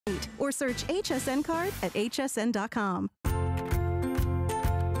or search HSN card at hsn.com.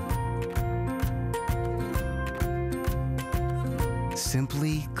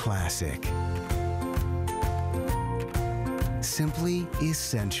 Simply classic. Simply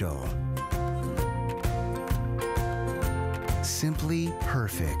essential. Simply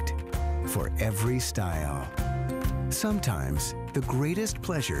perfect for every style. Sometimes the greatest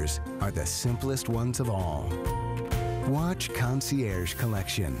pleasures are the simplest ones of all. Watch Concierge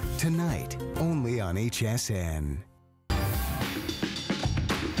Collection tonight, only on HSN.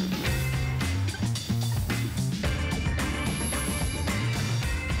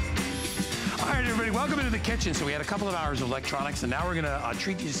 Everybody, welcome into the kitchen. So we had a couple of hours of electronics, and now we're gonna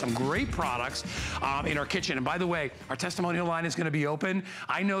treat you to some great products in our kitchen. And by the way, our testimonial line is gonna be open.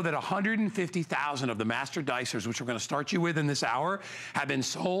 I know that 150,000 of the master dicers, which we're gonna start you with in this hour, have been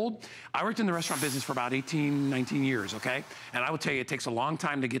sold. I worked in the restaurant business for about 18, 19 years, okay? And I will tell you, it takes a long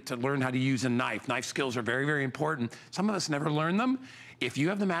time to get to learn how to use a knife. Knife skills are very, very important. Some of us never learn them. If you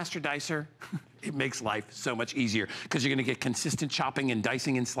have the master dicer, it makes life so much easier because you're gonna get consistent chopping and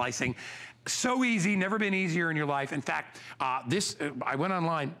dicing and slicing. So easy, never been easier in your life. In fact, I went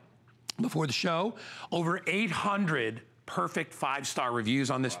online before the show, over 800 perfect 5-star reviews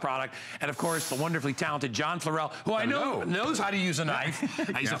on this product. And of course, the wonderfully talented John Florell, who I know knows how to use a knife.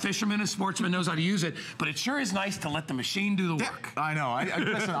 He's a fisherman, a sportsman, knows how to use it, but it sure is nice to let the machine do the work. I know,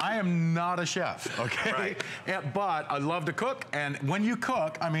 listen, I am not a chef, okay? Right. But I love to cook, and when you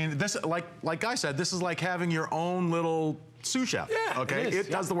cook, I mean, this, like I said, this is like having your own little sous chef, okay? It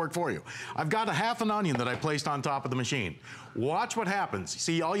does the work for you. I've got a half an onion that I placed on top of the machine. Watch what happens.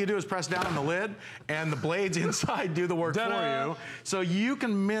 See, all you do is press down on the lid, and the blades inside do the work for you. So you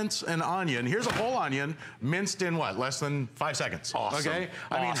can mince an onion. Here's a whole onion, minced in what, less than 5 seconds. Awesome. Okay?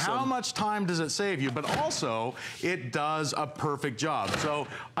 I mean, how much time does it save you? But also, it does a perfect job. So,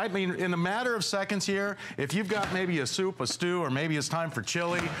 I mean, in a matter of seconds here, if you've got maybe a soup, a stew, or maybe it's time for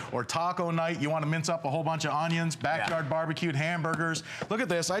chili or taco night, you want to mince up a whole bunch of onions, backyard barbecued hamburgers. Look at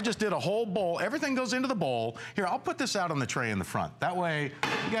this. I just did a whole bowl. Everything goes into the bowl. Here, I'll put this out on the tray in the front. That way,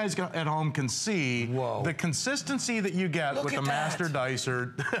 you guys at home can see the consistency that you get with the master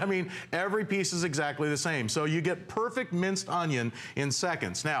dicer. I mean, every piece is exactly the same. So you get perfect minced onion in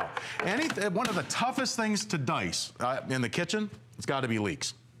seconds. Now, one of the toughest things to dice in the kitchen, it's got to be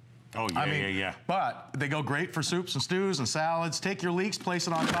leeks. Oh, yeah, But they go great for soups and stews and salads. Take your leeks, place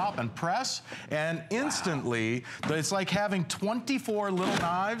it on top, and press, and instantly, it's like having 24 little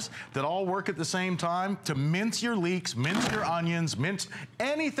knives that all work at the same time to mince your leeks, mince your onions, mince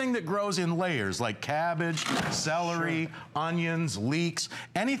anything that grows in layers, like cabbage, celery, onions, leeks.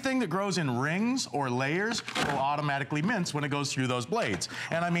 Anything that grows in rings or layers will automatically mince when it goes through those blades.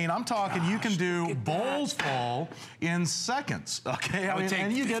 And I mean, I'm talking, you can do bowls full in seconds, okay?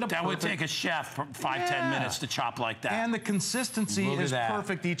 And you get a that would take a chef 5-10 minutes to chop like that. And the consistency is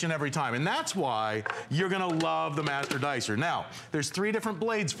perfect each and every time. And that's why you're gonna love the Master Dicer. Now, there's 3 different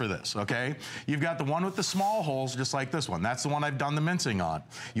blades for this, okay? You've got the one with the small holes, just like this one. That's the one I've done the mincing on.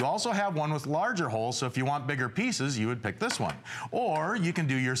 You also have one with larger holes, so if you want bigger pieces, you would pick this one. Or you can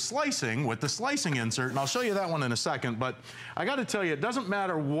do your slicing with the slicing insert, and I'll show you that one in a second, but I gotta tell you, it doesn't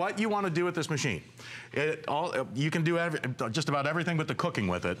matter what you wanna do with this machine. You can do just about everything but the cooking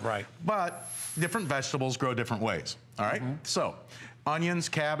with it. Right. But different vegetables grow different ways, all right? So, onions,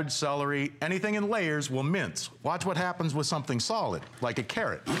 cabbage, celery, anything in layers will mince. Watch what happens with something solid, like a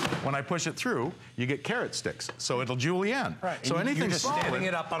carrot. When I push it through, you get carrot sticks, so it'll julienne. Right. So anything you're just solid, standing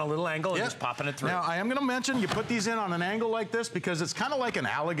it up on a little angle and just popping it through. Now, I am gonna mention, you put these in on an angle like this because it's kind of like an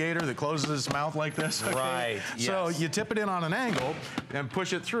alligator that closes its mouth like this. Okay? Right, yes. So you tip it in on an angle and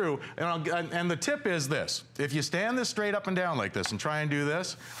push it through, and the tip is this. If you stand this straight up and down like this and try and do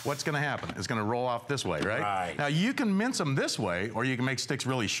this, what's gonna happen? It's gonna roll off this way, right? Right. Now, you can mince them this way, or you can make sticks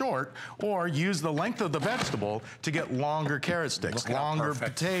really short, or use the length of the vegetable to get longer carrot sticks, longer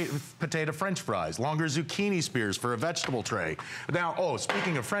potato French fries, longer zucchini spears for a vegetable tray. Now,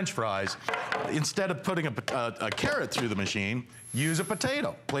 speaking of French fries, instead of putting a carrot through the machine, use a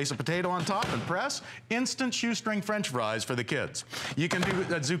potato. Place a potato on top and press. Instant shoestring French fries for the kids. You can do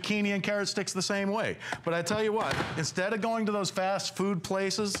zucchini and carrot sticks the same way. But I tell you what, instead of going to those fast food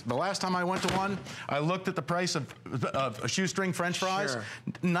places, the last time I went to one, I looked at the price of a shoestring French fries.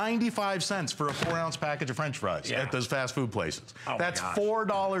 95 cents for a 4-ounce package of French fries at those fast food places. That's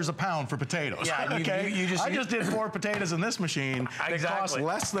 $4 a pound for potatoes. Yeah, okay? I just did 4 potatoes in this machine. They cost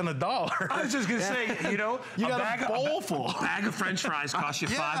less than $1. I was just gonna say, you know, you got a bowl full. A bag of French fries cost you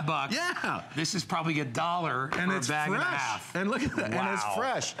 $5. Yeah. This is probably $1 and for it's a bag fresh. and a half. And look at that. Wow. And it's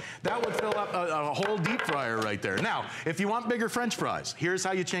fresh. That would fill up a whole deep fryer right there. Now, if you want bigger French fries, here's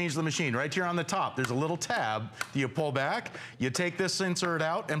how you change the machine. Right here on the top, there's a little tab that you pull back. You take this insert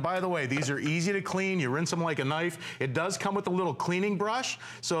out. And by the way, these are easy to clean. You rinse them like a knife. It does come with a little cleaning brush.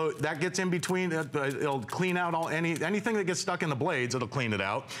 So that gets in between. It'll clean out anything that gets stuck in the blades. It'll clean it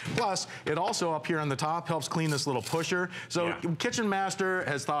out. Plus, it also up here on the top helps clean this little pusher. So Kitchen Master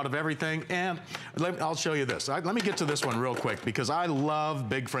has thought of everything. And I'll show you this. Let me get to this one real quick because I love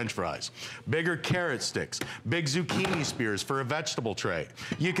big French fries. Bigger carrot sticks, big zucchini spears for a vegetable tray.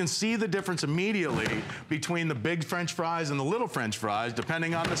 You can see the difference immediately between the big French fries and the little French fries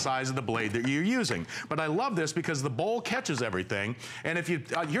depending on the size of the blade that you're using. But I love this because the bowl catches everything. And if you,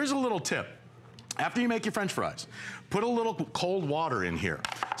 here's a little tip. After you make your French fries, put a little cold water in here.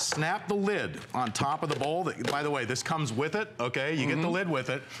 Snap the lid on top of the bowl. By the way, this comes with it, okay? You get the lid with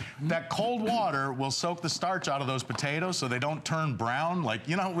it. That cold water will soak the starch out of those potatoes so they don't turn brown. Like,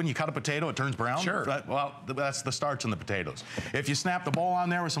 you know when you cut a potato, it turns brown? Sure. Well, that's the starch in the potatoes. If you snap the bowl on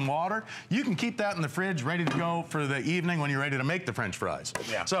there with some water, you can keep that in the fridge ready to go for the evening when you're ready to make the French fries.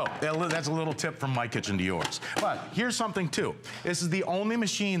 Yeah. So that's a little tip from my kitchen to yours. But here's something too. This is the only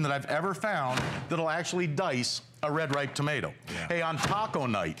machine that I've ever found that'll actually dice a red ripe tomato. Yeah. Hey, on taco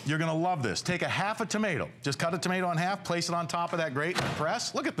night, you're gonna love this. Take a half a tomato, just cut a tomato in half, place it on top of that grate and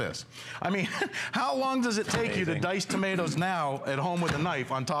press. Look at this. I mean, how long does it take you to dice tomatoes now at home with a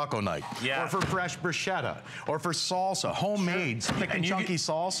knife on taco night? Yeah. Or for fresh bruschetta, or for salsa, homemade, thick and chunky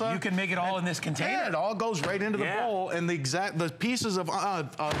salsa. You can make it all in this container. Yeah, it all goes right into the bowl, and the pieces of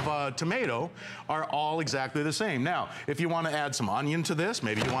tomato are all exactly the same. Now, if you want to add some onion to this,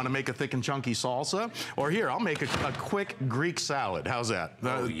 maybe you want to make a thick and chunky salsa, or here, I'll make a quick Greek salad. How's that?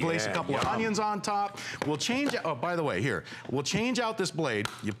 Place a couple of onions on top. We'll change, oh, by the way, here, we'll change out this blade.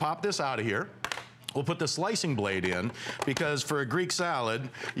 You pop this out of here. We'll put the slicing blade in because for a Greek salad,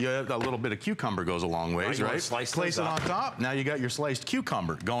 a little bit of cucumber goes a long ways, right? Place it on top. Now you got your sliced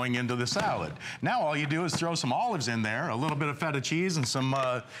cucumber going into the salad. Now all you do is throw some olives in there, a little bit of feta cheese, and some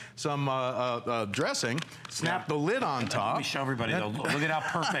dressing. Snap the lid on top. Let me show everybody though. Look at how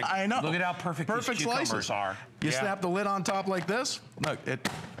perfect. I know. Look at how perfect these cucumbers slices are. You snap the lid on top like this. Look,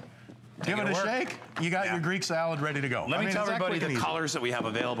 give it a shake. You got your Greek salad ready to go. Let me tell everybody the colors that we have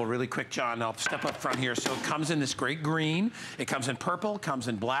available really quick, John. I'll step up front here. So it comes in this great green. It comes in purple. It comes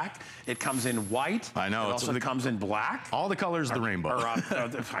in black. It comes in white. I know. It also comes in black. All the colors of the rainbow.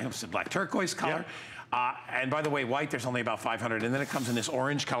 I almost said black turquoise color. Yeah. And by the way, white, there's only about 500. And then it comes in this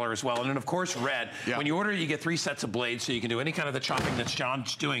orange color as well. And then, of course, red. Yeah. When you order, you get 3 sets of blades, so you can do any kind of the chopping that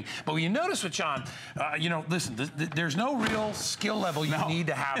John's doing. But when you notice with John, you know, listen, there's no real skill level you need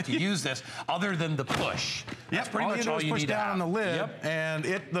to have to use this other than the push. That's pretty much all you need to have. Push down on the lid, and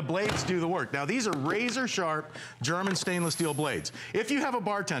the blades do the work. Now, these are razor-sharp German stainless steel blades. If you have a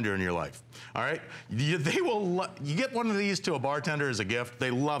bartender in your life, all right, you get one of these to a bartender as a gift.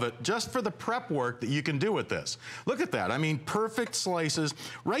 They love it, just for the prep work that you can do with this. Look at that. I mean, perfect slices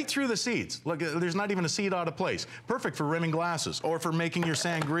right through the seeds. Look, there's not even a seed out of place. Perfect for rimming glasses or for making your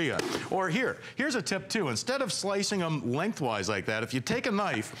sangria. Or here's a tip too. Instead of slicing them lengthwise like that, if you take a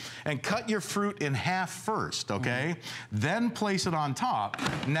knife and cut your fruit in half first, okay, then place it on top,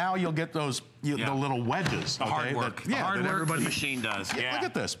 now you'll get those the little wedges. The hard work. The hard work the machine does. Yeah. Look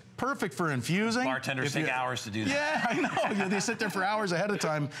at this. Perfect for infusing. Bartenders take hours to do that. Yeah, I know. They sit there for hours ahead of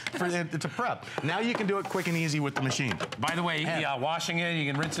time to prep. Now you can do it quick and easy with the machine. By the way, washing it,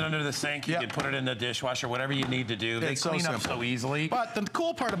 you can rinse it under the sink, you can put it in the dishwasher, whatever you need to do. They clean up so easily. But the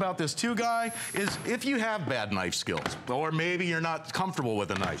cool part about this too, Guy, is if you have bad knife skills, or maybe you're not comfortable with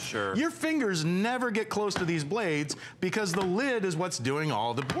a knife, your fingers never get close to these blades because the lid is what's doing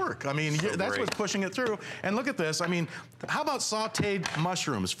all the work. I mean, that's what's pushing it through. And look at this. I mean, how about sauteed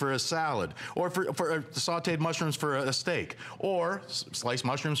mushrooms for a salad, or for sauteed mushrooms for a steak, or sliced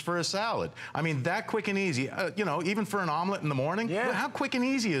mushrooms for a salad? I mean, that quick and easy. You know, even for an omelet in the morning. Yeah. How quick and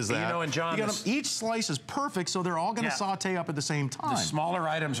easy is that? You know, and John, each slice is perfect, so they're all going to saute up at the same time. The smaller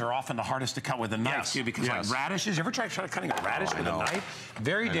items are often the hardest to cut with a knife too, because like radishes. You ever try cutting a radish with a knife?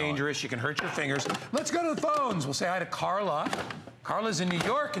 Very dangerous. You can hurt your fingers. Let's go to the phones. We'll say hi to Carla. Carla's in New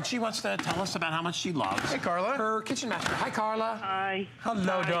York, and she wants to tell us about how much she loves her kitchen master. Hi, Carla. Hi.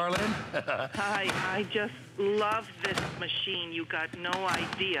 Hello, darling. Hi. I just love this machine. You got no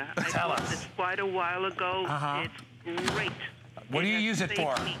idea. I bought this quite a while ago. It's great. What do you use it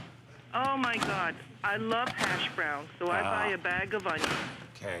for? Oh, my God. I love hash browns, so I buy a bag of onions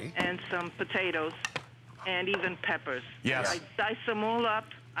and some potatoes and even peppers. Yes. I dice them all up,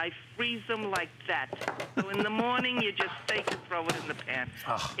 I freeze them like that. So in the morning, you just take and throw it in the pan.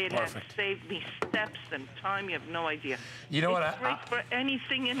 Oh, it perfect. has saved me steps and time. You have no idea. You know it's great for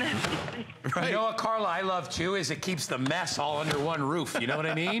anything and everything. Right. You know what, Carla, I love too, is it keeps the mess all under one roof. You know what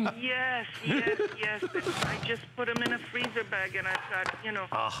I mean? Yes. I just put them in a freezer bag, and I've got, you know,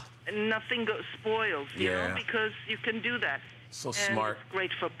 nothing spoils, you know, because you can do that. So and smart. It's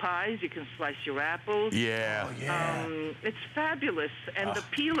great for pies. You can slice your apples. Yeah. It's fabulous. And the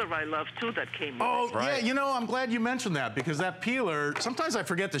peeler I love, too, that came with it. Yeah, you know, I'm glad you mentioned that, because that peeler, sometimes I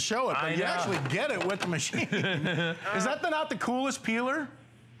forget to show it, but you actually get it with the machine. Is that not the coolest peeler?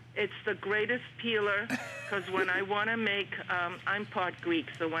 It's the greatest peeler, because when I want to make, I'm part Greek,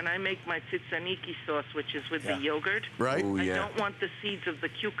 so when I make my tzatziki sauce, which is with the yogurt, right? I don't want the seeds of the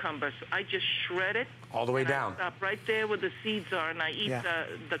cucumber, so I just shred it. All the way down. I stop right there where the seeds are, and I eat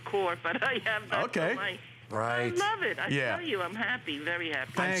the core, but I have that for my... Right. I love it. I tell you, I'm happy, very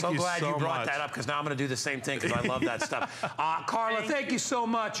happy. I'm so glad you brought that up, because now I'm going to do the same thing, because I love that stuff. Carla, thank you so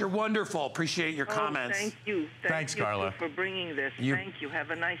much. You're wonderful. Appreciate your comments. Thank you. Thanks, Carla, for bringing this. Thank you.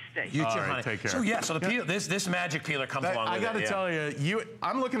 Have a nice day. You too, honey. honey. Take care. So so the this magic peeler comes along with it. I got to tell you,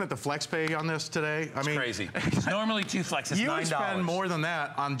 I'm looking at the flex pay on this today. I mean, crazy. It's normally 2 flex. It's $9. You would spend more than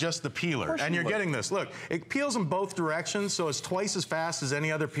that on just the peeler, and you're getting this. Look, it peels in both directions, so it's twice as fast as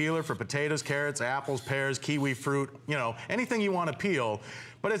any other peeler for potatoes, carrots, apples, pears, kiwi fruit. You know, anything you want to peel,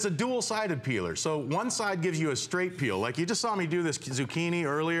 but it's a dual-sided peeler. So one side gives you a straight peel. Like you just saw me do this zucchini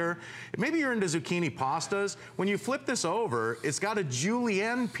earlier. Maybe you're into zucchini pastas. When you flip this over, it's got a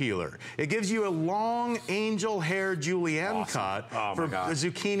julienne peeler. It gives you a long angel hair julienne cut for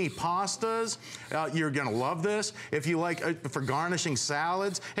zucchini pastas. You're gonna love this. If you like, for garnishing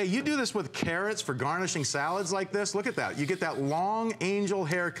salads. Hey, you do this with carrots for garnishing salads like this. Look at that. You get that long angel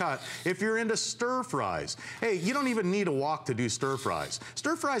hair cut. If you're into stir fries, hey, you don't even need a wok to do stir fries.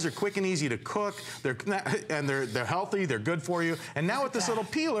 Stir fries are quick and easy to cook. They're healthy. They're good for you. And now with this little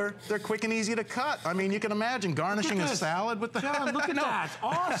peeler, they're quick and easy to cut. I mean, you can imagine garnishing a salad with the. John, look at that. It's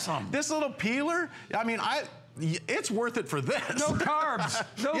awesome. This little peeler. I mean, it's worth it for this. No carbs.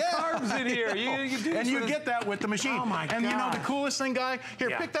 No carbs in here. You do and you get that with the machine. Oh my God. And you know the coolest thing, Guy? Here,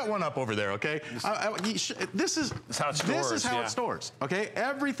 pick that one up over there, okay? This is how it stores. This is how it stores, okay?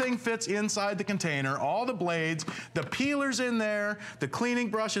 Everything fits inside the container. All the blades, the peeler's in there, the cleaning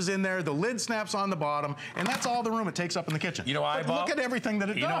brush is in there, the lid snaps on the bottom, and that's all the room it takes up in the kitchen. You know why I bought? Look at everything that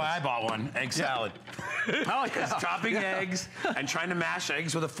it does. You know why I bought one? Egg salad. Oh, yeah. Chopping eggs and trying to mash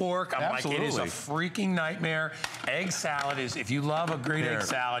eggs with a fork. I'm like, it is a freaking nightmare. Egg salad is, if you love a great egg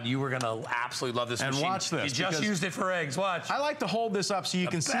salad, you are going to absolutely love this machine. And watch this. You just used it for eggs. Watch. I like to hold this up so you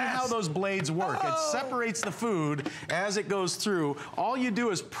can see how those blades work. It separates the food as it goes through. All you do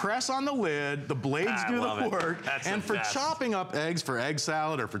is press on the lid. The blades do the work. And for chopping up eggs for egg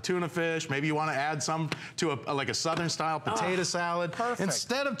salad or for tuna fish, maybe you want to add some to like a southern style potato salad. Perfect.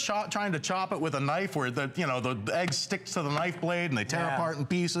 Instead of trying to chop it with a knife where the egg sticks to the knife blade and they tear apart in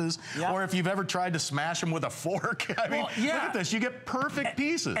pieces, or if you've ever tried to smash them with a fork. I mean, look at this. You get perfect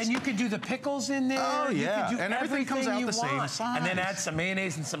pieces. And you can do the pickles in there. Oh, yeah. You can do and everything comes out the same size. And then add some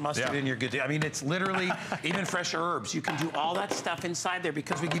mayonnaise and some mustard and you're good. I mean, it's literally even fresh herbs. You can do all that stuff inside there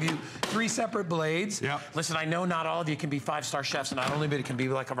because we give you 3 separate blades. Listen, I know not all of you can be 5-star chefs, and not only, but it can be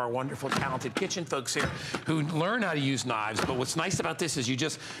like of our wonderful, talented kitchen folks here who learn how to use knives. But what's nice about this is you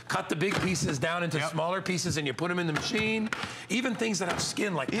just cut the big pieces down into smaller pieces and you put them in the machine. Even things that have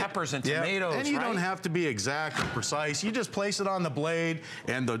skin like peppers and tomatoes. And you don't have to be exact or precise. You just place it on the blade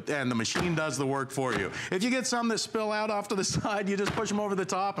and the machine does the work for you. If you get some that spill out off to the side, you just push them over the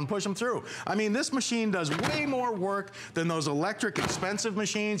top and push them through. I mean, this machine does way more work than those electric expensive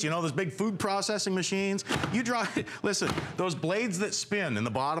machines, you know, those big food processing machines. Listen, those blades that spin in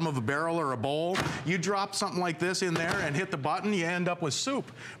the bottom of a barrel or a bowl, you drop something like this in there and hit the button, you end up with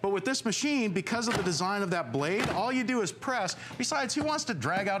soup. But with this machine, because of the design of that blade, all you do is press. Besides, who wants to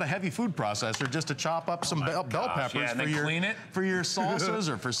drag out a heavy food processor just to chop up some bell peppers for your salsas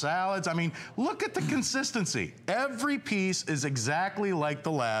or for salads? I mean, look at the consistency. Every piece is exactly like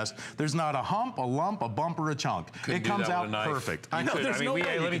the last. There's not a hump, a lump, a bump, or a chunk. It comes out perfect. I know. There's no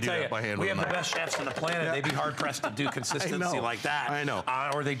way let me tell you, we have the best chefs on the planet. They'd be hard pressed to do consistency like that. I know.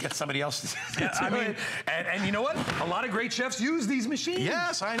 Or they'd get somebody else to do it. And you know what? A lot of great chefs use these machines.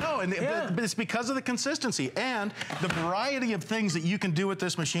 Yes, I know. And but it's because of the consistency and the variety of things that you can do with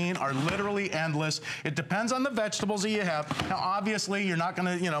this machine are literally endless. It depends on the vegetables that you have. Now, obviously, you're not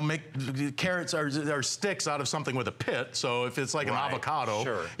going to, make carrots or sticks out of something with a pit. So if it's like an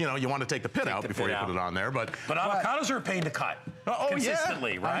avocado, you want to take the pit out before you put it on there. But avocados are a pain to cut.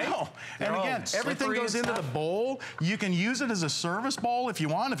 consistently, right? I know. And again, everything goes into the bowl. You can use it as a service bowl if you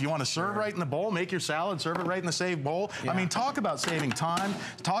want. If you want to serve right in the bowl, make your salad, serve it right in the saved bowl. I mean, talk about saving time,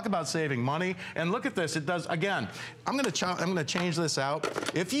 talk about saving money. And look at this. It does, again, I'm going to change this out.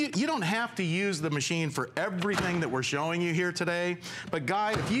 If you don't have to use the machine for everything that we're showing you here today, but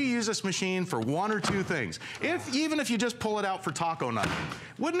guy, if you use this machine for one or two things, even if you just pull it out for taco night,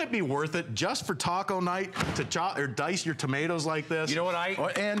 wouldn't it be worth it just for taco night to chop or dice your tomatoes like this? You know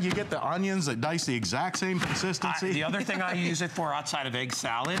what and you get the onions that dice the exact same consistency. The other thing I use it for outside of egg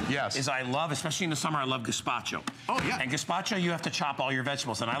salad is I love, especially in the summer, I love gazpacho. Oh, yeah. And gazpacho, you have to chop all your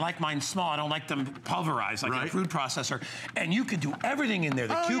vegetables. And I like mine small. I don't like them pulverized like a food processor. And you can do everything in there.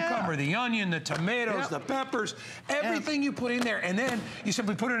 The cucumber, the onion, the tomatoes, the peppers, everything you put in there. And then you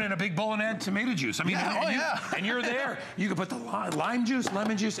simply put it in a big bowl and add tomato juice. I mean, and you're there. You can put the lime juice,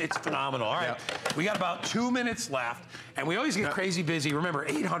 lemon juice. It's phenomenal. All right. We got about 2 minutes left. And we always get crazy busy. Remember,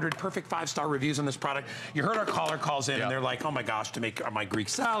 800 perfect 5-star reviews on this product. You heard our caller calls in, and they're like, oh my gosh, to make my Greek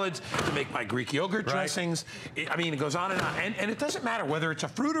salads, to make my Greek yogurt dressings. I mean, it goes on and on. And it doesn't matter whether it's a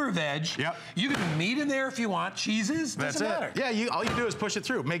fruit or a veg. You can do meat in there if you want, cheeses, doesn't matter. Yeah, all you do is push it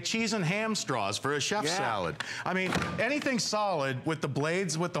through. Make cheese and ham straws for a chef's salad. I mean, anything solid with the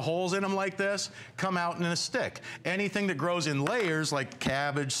blades with the holes in them like this, come out in a stick. Anything that grows in layers like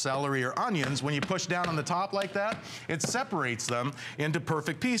cabbage, celery, or onions, when you push down on the top like that, it separates them into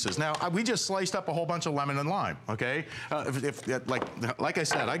perfect pieces. Now, we just sliced up a whole bunch of lemon and lime, okay? Like I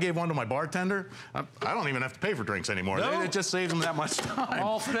said, I gave one to my bartender. I don't even have to pay for drinks anymore. No. It just saves them that much time.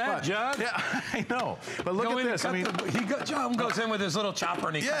 All for that, John. Yeah, I know. But look at this. I mean, John goes in with his little chopper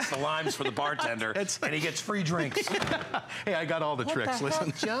and he cuts the limes for the bartender, and he gets free drinks. Hey, I got all the tricks.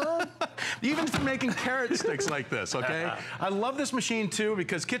 Listen, John. Even for making carrot sticks like this, okay? I love this machine too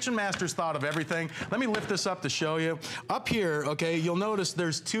because Kitchen Masters thought of everything. Let me lift this up to show you. Up here, okay, you'll notice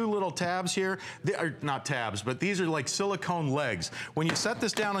there's two little tabs here. They are not tabs, but these are like silicone legs. When you set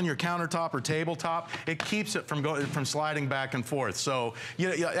this down on your countertop or tabletop, it keeps it from sliding back and forth. So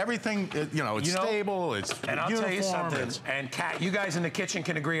everything, it's stable, it's and I'll uniform. tell you something, and Kat, you guys in the kitchen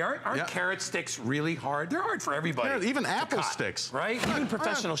can agree, aren't carrot sticks really hard? They're hard for everybody. Yeah, even apple sticks. Right? Even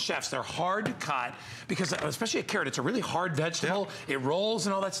professional chefs, they're hard to cut because, especially a carrot, it's a really hard vegetable. It rolls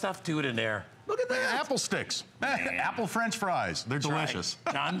and all that stuff. Do it in there. Look at that. Apple sticks. Apple French fries. They're delicious.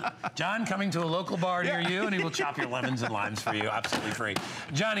 Right. John coming to a local bar near you, and he will chop your lemons and limes for you, absolutely free.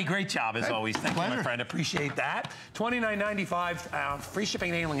 Johnny, great job as always. Thank you, my friend. Appreciate that. $29.95, free shipping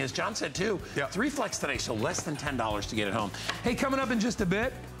and handling, as John said too. 3 flex today, so less than $10 to get it home. Hey, coming up in just a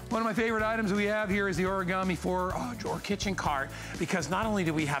bit, one of my favorite items we have here is the Origami 4-drawer kitchen cart, because not only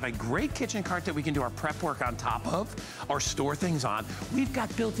do we have a great kitchen cart that we can do our prep work on top of or store things on, we've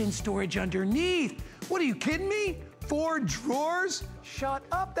got built-in storage underneath. What, are you kidding me? 4 drawers? Shut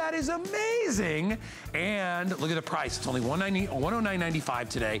up, that is amazing. And look at the price, it's only $109.95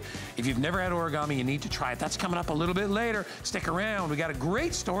 today. If you've never had Origami, you need to try it. That's coming up a little bit later. Stick around, we got a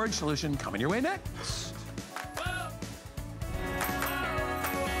great storage solution coming your way next.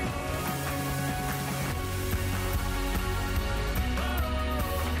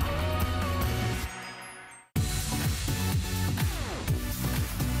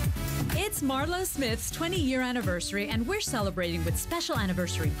 It's Marlo Smith's 20-year anniversary, and we're celebrating with special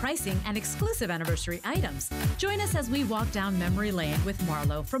anniversary pricing and exclusive anniversary items. Join us as we walk down memory lane with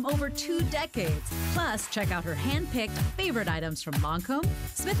Marlo from over 2 decades. Plus, check out her hand-picked favorite items from Lancome,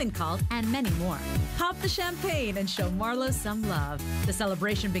 Smith & Cult, and many more. Pop the champagne and show Marlo some love. The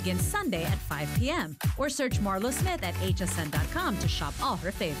celebration begins Sunday at 5 p.m. or search Marlo Smith at hsn.com to shop all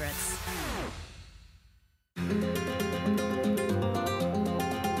her favorites.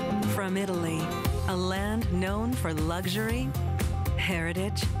 From Italy, a land known for luxury,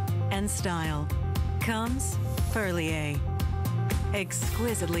 heritage, and style, comes Perlier.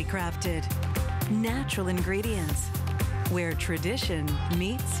 Exquisitely crafted, natural ingredients, where tradition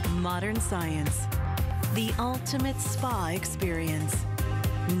meets modern science. The ultimate spa experience.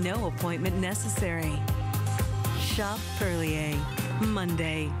 No appointment necessary. Shop Perlier,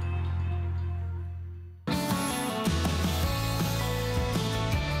 Monday.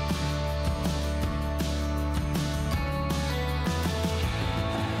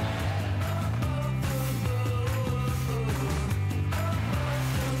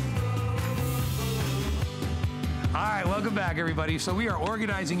 Welcome back, everybody. So we are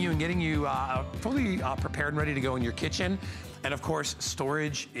organizing you and getting you fully prepared and ready to go in your kitchen. And of course,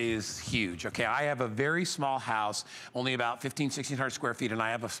 storage is huge. Okay, I have a very small house, only about 1,600 square feet, and I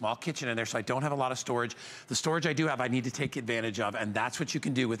have a small kitchen in there, so I don't have a lot of storage. The storage I do have, I need to take advantage of, and that's what you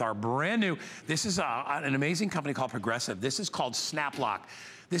can do with our brand new, this is an amazing company called Progressive. This is called Snap Lock.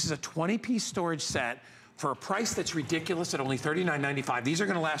 This is a 20-piece storage set for a price that's ridiculous at only $39.95. These are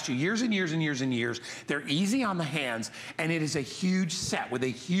gonna last you years and years and years and years. They're easy on the hands, and it is a huge set with a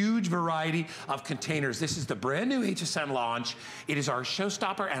huge variety of containers. This is the brand new HSN launch. It is our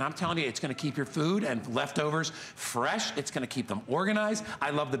showstopper, and I'm telling you, it's gonna keep your food and leftovers fresh. It's gonna keep them organized. I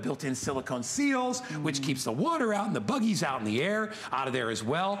love the built-in silicone seals, which keeps the water out and the buggies out in the air, out of there as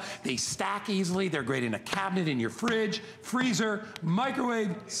well. They stack easily. They're great in a cabinet, in your fridge, freezer,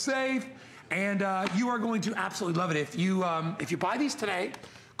 microwave, safe. And you are going to absolutely love it. If you buy these today,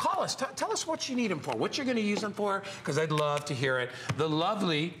 call us. Tell us what you need them for, what you're going to use them for, because I'd love to hear it. The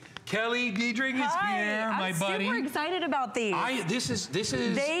lovely Kelly Diedrich is here, my buddy. I'm super excited about these. This is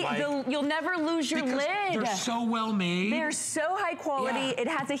you'll never lose your lid. They're so well made. They're so high quality. Yeah. It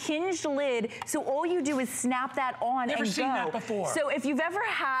has a hinged lid, so all you do is snap that on and go. Never seen that before. So if you've ever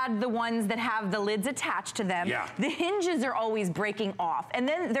had the ones that have the lids attached to them, the hinges are always breaking off, and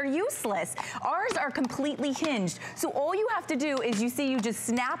then they're useless. Ours are completely hinged, so all you have to do is you just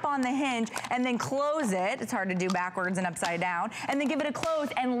snap on the hinge and then close it. It's hard to do backwards and upside down, and then give it a close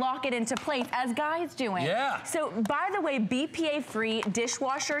and lock it into place, as Guy's doing. Yeah. So, by the way, BPA-free,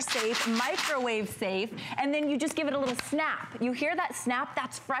 dishwasher safe, microwave safe, and then you just give it a little snap. You hear that snap?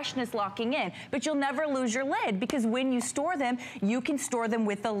 That's freshness locking in. But you'll never lose your lid, because when you store them, you can store them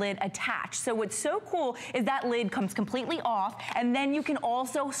with the lid attached. So what's so cool is that lid comes completely off, and then you can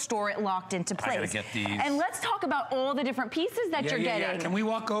also store it locked into place. I gotta get these. And let's talk about all the different pieces that you're getting. Yeah. Can we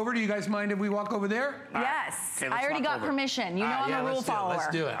walk over? Do you guys mind if we walk over there? Yes. Okay, I already got permission. You know I'm a rule follower.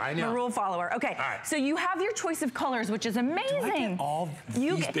 Let's do it. I know. I'm a rule follower. Okay. Right. So you have your choice of colors, which is amazing. Do I get all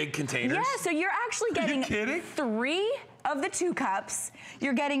these big containers? Yeah. So you're actually getting 3 of the 2 cups,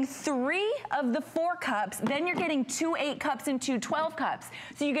 you're getting 3 of the 4 cups, then you're getting 2 8-cups and 2 12-cups.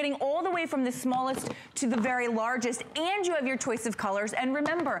 So you're getting all the way from the smallest to the very largest, and you have your choice of colors. And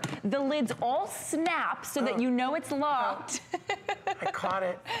remember, the lids all snap so that you know it's locked. I caught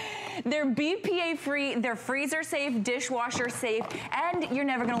it. They're BPA free, they're freezer safe, dishwasher safe, and you're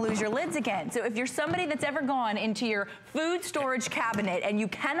never gonna lose your lids again. So if you're somebody that's ever gone into your food storage cabinet and you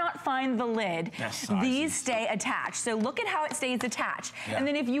cannot find the lid, these stay attached. So look at how it stays attached. And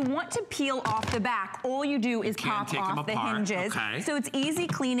then if you want to peel off the back, all you do is pop off the hinges. So it's easy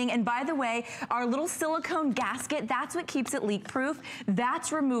cleaning. And by the way, our little silicone gasket, that's what keeps it leak proof.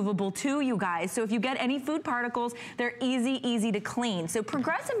 That's removable too, you guys. So if you get any food particles, they're easy to clean. So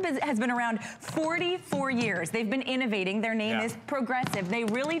Progressive has been around 44 years. They've been innovating. Their name is Progressive. They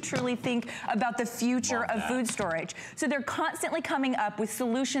really truly think about the future of food storage. So they're constantly coming up with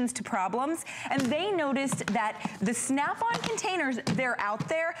solutions to problems. And they noticed that the snap-on containers, they're out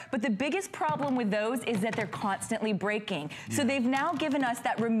there, but the biggest problem with those is that they're constantly breaking. So they've now given us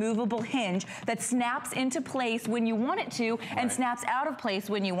that removable hinge that snaps into place when you want it to and snaps out of place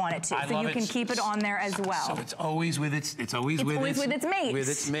when you want it to. So you can keep it on there as well. So it's always with its mate. With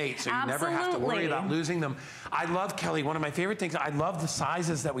its mate. So you never have to worry about losing them. I love, Kelly, one of my favorite things, I love the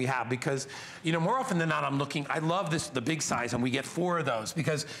sizes that we have, because, you know, more often than not, I love the big size, and we get 4 of those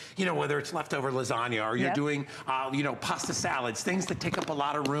because, you know, whether it's leftover lasagna or you're doing, you know, pasta salads, things that take up a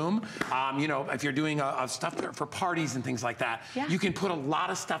lot of room. You know, if you're doing stuff for parties and things like that, you can put a lot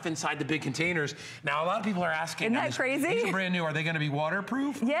of stuff inside the big containers. Now, a lot of people are asking, isn't that crazy? These are brand new. Are they going to be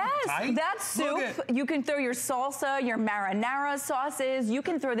waterproof? Yes, that's soup. You can throw your salsa, your marinara sauces. You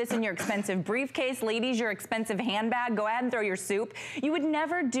can throw this in your expensive briefcase. Ladies, your expensive handbag. Go ahead and throw your soup. You would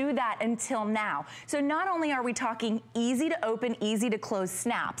never do that until now. So not only are we talking easy to open, easy to close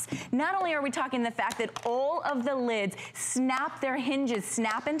snaps, not only are we talking the fact that all of the lids snap, their hinges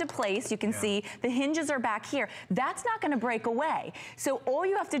snap into place. You can see the hinges are back here. That's not going to break away. So all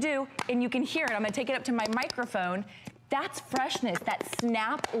you have to do, and you can hear it, I'm going to take it up to my microphone, that's freshness, that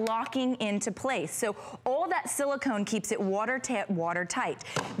snap locking into place. So all that silicone keeps it watertight.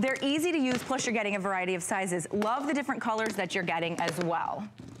 They're easy to use, plus you're getting a variety of sizes. Love the different colors that you're getting as well.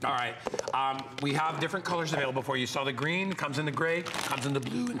 All right, we have different colors available for you. You saw the green, comes in the gray, comes in the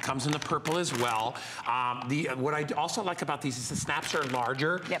blue, and comes in the purple as well. What I also like about these is the snaps are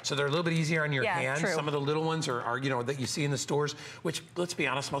larger, so they're a little bit easier on your hands. True. Some of the little ones are, you know, that you see in the stores, which, let's be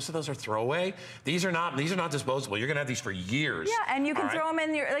honest, most of those are throwaway. These are not disposable. You're gonna have these for years. Yeah, and you can throw them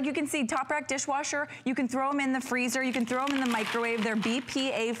in your, like you can see, top rack dishwasher. You can throw them in the freezer. You can throw them in the microwave. They're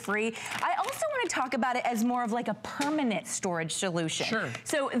BPA free. I also want to talk about it as more of like a permanent storage solution. Sure.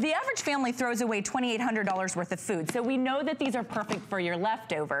 So the average family throws away $2,800 worth of food. So we know that these are perfect for your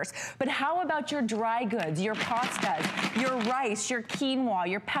leftovers. But how about your dry goods, your pastas, your rice, your quinoa,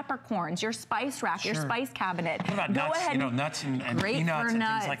 your peppercorns, your spice rack, your spice cabinet? What about nuts? Ahead, you know, nuts and peanuts and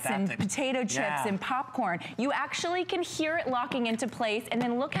things like that. And potato chips and popcorn. You actually can hear it locking into place, and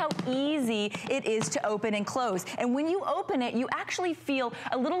then look how easy it is to open and close. And when you open it, you actually feel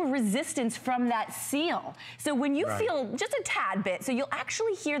a little resistance from that seal. So when you feel just a tad bit, so you'll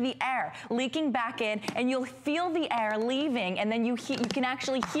actually hear the air leaking back in, and you'll feel the air leaving, and then you can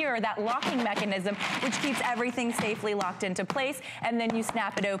actually hear that locking mechanism, which keeps everything safely locked into place, and then you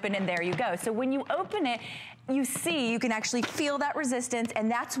snap it open, and there you go. So when you open it, you can actually feel that resistance,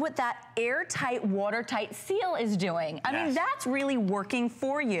 and that's what that airtight, watertight seal is doing. I mean, that's really working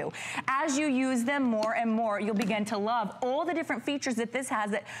for you. As you use them more and more, you'll begin to love all the different features that this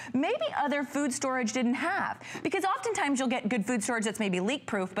has that maybe other food storage didn't have. Because oftentimes you'll get good food storage that's maybe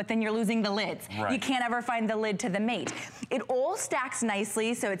leak-proof, but then you're losing the lids. You can't ever find the lid to the mate. It all stacks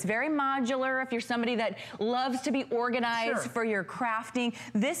nicely, so it's very modular if you're somebody that loves to be organized for your crafting.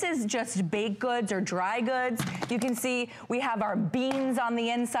 This is just baked goods or dry goods. You can see we have our beans on the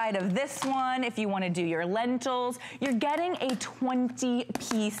inside of this one. If you want to do your lentils, you're getting a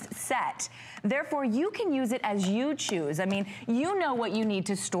 20-piece set. Therefore, you can use it as you choose. I mean, you know what you need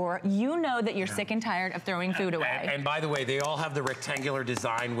to store. You know that you're sick and tired of throwing food away. And by the way, they all have the rectangular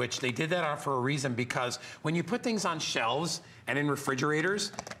design, which they did that for a reason, because when you put things on shelves and in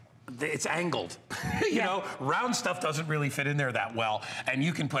refrigerators, it's angled. You know, round stuff doesn't really fit in there that well. And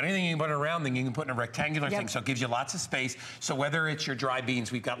you can put anything you can put in a round thing, you can put in a rectangular thing, so it gives you lots of space. So whether it's your dry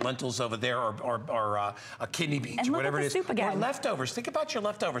beans, we've got lentils over there, or kidney beans, and or whatever it is. Soup again. Or leftovers. Think about your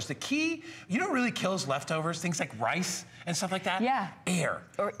leftovers. The key, you know what really kills leftovers? Things like rice and stuff like that? Air.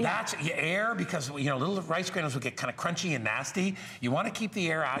 That's air, because, you know, little rice granules will get kind of crunchy and nasty. You want to keep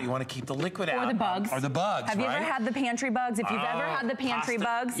the air out. You want to keep the liquid out. Or the bugs. Or the bugs, Have you ever had the pantry bugs? If you've ever had the pantry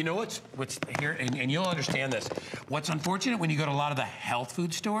bugs. You know what's here, and you'll understand this. What's unfortunate when you go to a lot of the health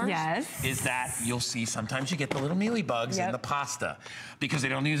food stores is that you'll see sometimes you get the little mealy bugs in the pasta because they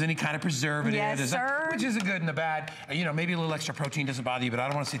don't use any kind of preservative, which is a good and a bad. You know, maybe a little extra protein doesn't bother you, but I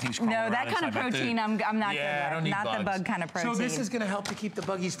don't want to see things crawling around that kind of protein I'm not good I don't need not bugs. The bug kind of protein. So this is going to help to keep the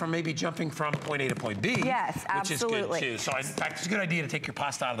buggies from maybe jumping from point A to point B. Yes, absolutely. Which is good too. So in fact, it's a good idea to take your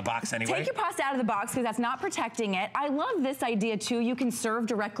pasta out of the box anyway. Take your pasta out of the box because that's not protecting it. I love this idea too. You can serve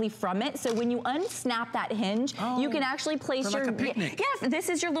directly from it. So when you unsnap that hinge, you can actually place your... like a picnic. Yes, this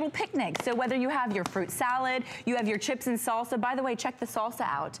is your little picnic. So whether you have your fruit salad, you have your chips and salsa. By the way, check the salsa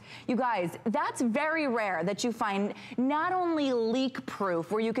out. You guys, that's very rare that you find not only leak-proof,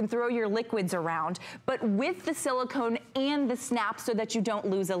 where you can throw your liquids around, but with the silicone and the snap so that you don't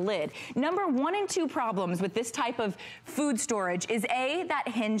lose a lid. Number 1 and 2 problems with this type of food storage is A, that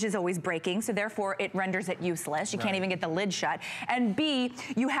hinge is always breaking, so therefore it renders it useless. You can't even get the lid shut. And B,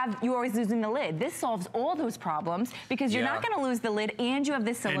 you're always losing the lid. This solves all those problems because you're not going to lose the lid, and you have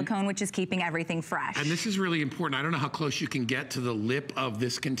this silicone, which is keeping everything fresh. And this is really important. I don't know how close you can get to the lip of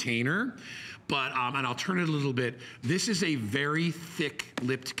this container, but, and I'll turn it a little bit. This is a very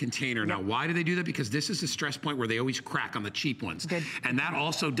thick-lipped container. Now, why do they do that? Because this is a stress point where they always crack on the cheap ones. And that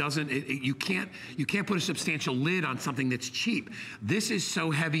also doesn't, you can't put a substantial lid on something that's cheap. This is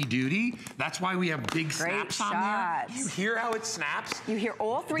so heavy-duty. That's why we have big snaps on there. You hear how it snaps? You hear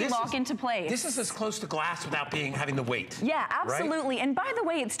all three lock into place. This is as close to glass without having the weight. Yeah, absolutely. Right? And by the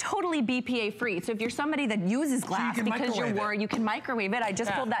way, it's totally BPA-free. So if you're somebody that uses glass because you're worried, you can microwave it. I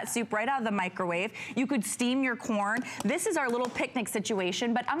just pulled that soup right out of the microwave. You could steam your corn. This is our little picnic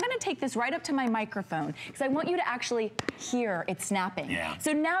situation, but I'm gonna take this right up to my microphone because I want you to actually hear it snapping.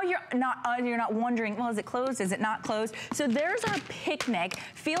 So now you're not wondering, well, is it closed? Is it not closed? So there's our picnic.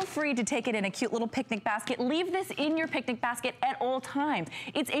 Feel free to take it in a cute little picnic basket. Leave this in your picnic basket at all times.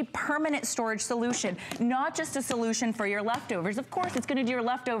 It's a permanent storage solution, not just a solution for your leftovers. Of course, it's gonna do your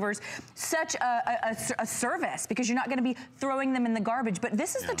leftovers such a service because you're not gonna be throwing them in the garbage, but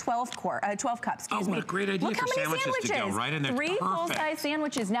this is the 12 cups, excuse me. What a great idea. Look for how many sandwiches to go right in there. 3 full-size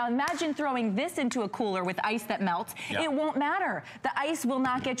sandwiches. Now imagine throwing this into a cooler with ice that melts. It won't matter. The ice will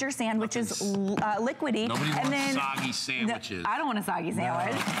not get your sandwiches liquidy. Nobody wants soggy sandwiches. I don't want a soggy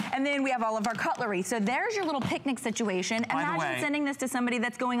sandwich. And then we have all of our cutlery. So there's your little picnic situation. Imagine sending this to somebody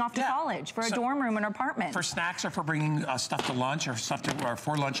that's going off to college for a dorm room or an apartment. For snacks or for bringing stuff to lunch or stuff or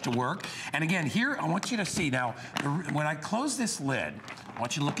for lunch to work. And again, here I want you to see now, when I close this lid, I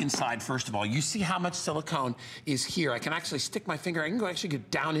want you to look inside first of all. of all. You see how much silicone is here. I can actually stick my finger, I can actually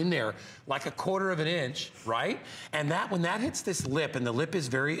get down in there like a 1/4 of an inch, right? And that, when that hits this lip, and the lip is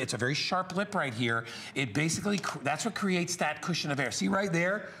it's a very sharp lip right here, it basically, that's what creates that cushion of air. See right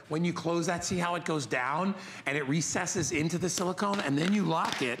there, when you close that, see how it goes down and it recesses into the silicone, and then you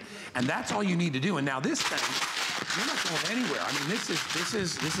lock it, and that's all you need to do. And now this thing, you're not going anywhere. I mean, this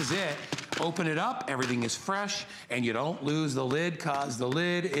is it. Open it up, everything is fresh, and you don't lose the lid because the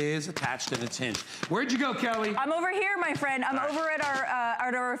lid is attached and it's hinged. Where'd you go, Kelly? I'm over here, my friend. I'm over at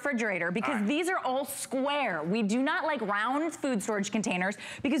our refrigerator because these are all square. We do not like round food storage containers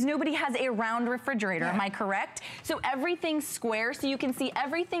because nobody has a round refrigerator. Am I correct? So everything's square, so you can see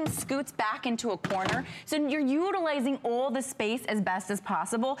everything scoots back into a corner. So you're utilizing all the space as best as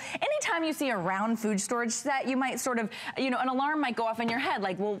possible. Anytime you see a round food storage set, you might sort of, you know, an alarm might go off in your head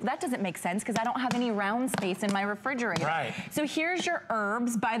like, well, that doesn't make sense because I don't have any round space in my refrigerator. Right. So here's your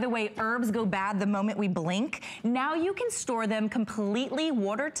herbs. By the way, herbs go bad the moment we blink. Now you can store them completely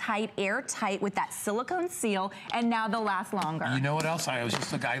watertight, airtight with that silicone seal, and now they'll last longer. You know what else? I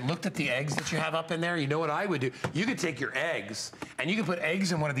looked at the eggs that you have up in there. You know what I would do? You could take your eggs and you could put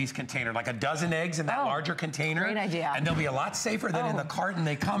eggs in one of these containers, like a dozen eggs in that larger container. Great idea. And they'll be a lot safer than in the carton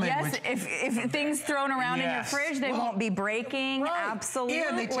they come in. Yes, if things thrown around in your fridge, they won't be breaking. Right. Absolutely. Yeah,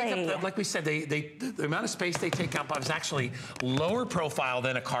 and they take up, like we said, the amount of space they take up is actually lower profile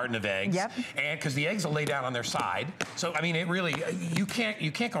than a carton of eggs. Yep. And because the eggs will lay down on their side. So I mean, it really, you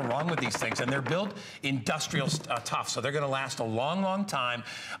can't go wrong with these things. And they're built industrial tough, so they're going to last a long, long time.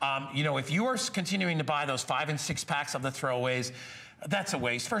 You know, if you are continuing to buy those 5 and 6 packs of the throwaways, that's a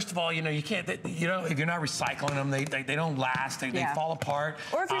waste. First of all, you know, you can't, you know, if you're not recycling them, they don't last, they fall apart.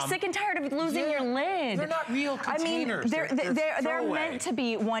 Or if you're sick and tired of losing your lid. They're not real containers. I mean, they're meant to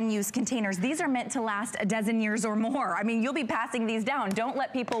be one-use containers. These are meant to last a dozen years or more. I mean, you'll be passing these down. Don't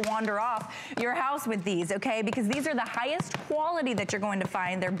let people wander off your house with these, okay? Because these are the highest quality that you're going to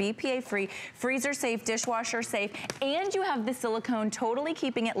find. They're BPA-free, freezer-safe, dishwasher-safe, and you have the silicone totally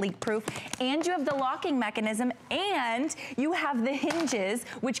keeping it leak-proof, and you have the locking mechanism, and you have the hinges,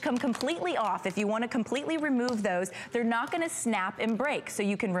 which come completely off. If you want to completely remove those, they're not going to snap and break. So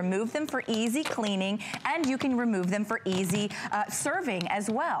you can remove them for easy cleaning, and you can remove them for easy serving as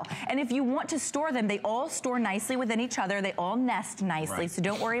well. And if you want to store them, they all store nicely within each other. They all nest nicely, so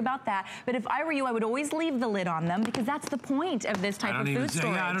don't worry about that. But if I were you, I would always leave the lid on them because that's the point of this type of food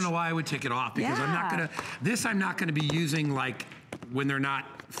storage. I don't know why I would take it off because I'm not going to be using like when they're not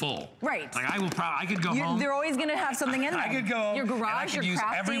full. Right. Like I could go home. They're always going to have something in them. I could go home. Your garage, and I could use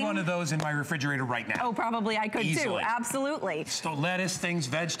every one of those in my refrigerator right now. Oh, probably I could too. Absolutely. So lettuce, things,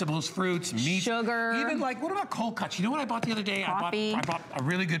 vegetables, fruits, meat. Sugar. Even like, what about cold cuts? You know what I bought the other day? Coffee. I bought a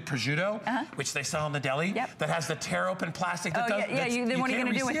really good prosciutto, which they sell in the deli, that has the tear open plastic. That then what are you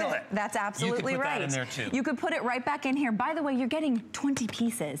going to do with it? That's absolutely right. You could put that in there too. You could put it right back in here. By the way, you're getting 20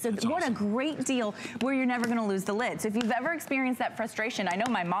 pieces. So what a great deal where you're never going to lose the lid. So if you've ever experienced that frustration, I know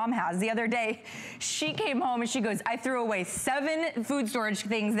my mom has. The other day, she came home and she goes, I threw away 7 food storage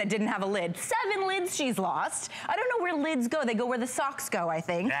things that didn't have a lid. 7 lids she's lost. I don't know where lids go. They go where the socks go, I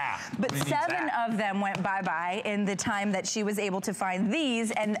think. Yeah. But 7 of them went bye-bye in the time that she was able to find these,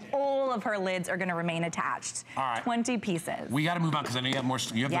 and all of her lids are going to remain attached. All right. 20 pieces. We got to move on because I know you have more.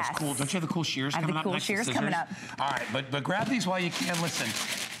 You have those cool. Don't you have the cool shears coming up? I have the cool shears coming up. All right, but grab these while you can. Listen.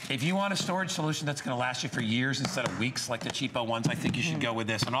 If you want a storage solution that's going to last you for years instead of weeks like the cheapo ones, I think you should go with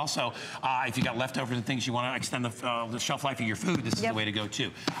this. And also, if you got leftovers and things you want to extend the shelf life of your food, this is the way to go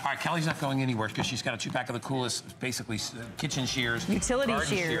too. All right, Kelly's not going anywhere because she's got a 2-pack of the coolest, basically, kitchen shears, utility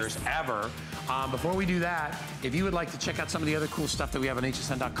shears ever. Before we do that, if you would like to check out some of the other cool stuff that we have on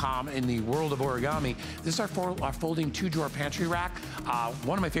hsn.com in the world of origami, this is our folding 2-drawer pantry rack.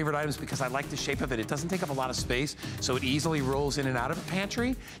 One of my favorite items because I like the shape of it. It doesn't take up a lot of space, so it easily rolls in and out of a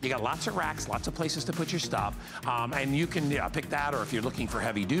pantry. You got lots of racks, lots of places to put your stuff. And you can pick that, or if you're looking for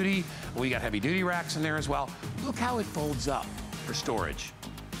heavy duty, we got heavy duty racks in there as well. Look how it folds up for storage.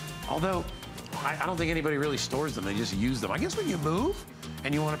 Although, I don't think anybody really stores them, they just use them. I guess when you move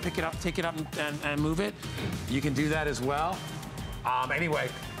and you want to pick it up, take it up and move it, you can do that as well. Anyway,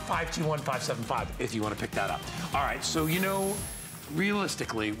 521-575 if you want to pick that up. All right, so you know,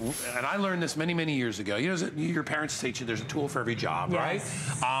 realistically, and I learned this many, many years ago, you know, your parents teach you there's a tool for every job, right?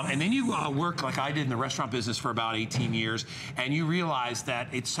 And then you work like I did in the restaurant business for about 18 years, and you realize that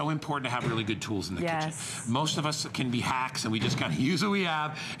it's so important to have really good tools in the kitchen. Most of us can be hacks, and we just kind of use what we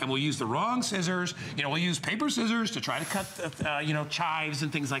have, and we'll use the wrong scissors. You know, we'll use paper scissors to try to cut, you know, chives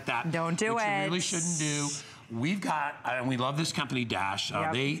and things like that. Don't do it. Which you really shouldn't do. We've got, and we love this company, Dash.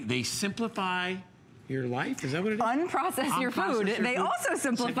 They simplify your life? Is that what it is? Unprocess your food. They also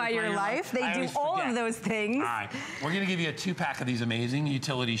simplify your life. They do all of those things. All right. We're going to give you a 2-pack of these amazing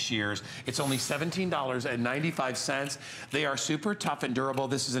utility shears. It's only $17.95. They are super tough and durable.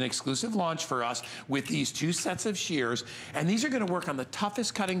 This is an exclusive launch for us with these 2 sets of shears. And these are going to work on the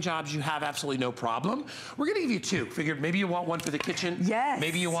toughest cutting jobs you have, absolutely no problem. We're going to give you 2. Figured maybe you want one for the kitchen. Yes.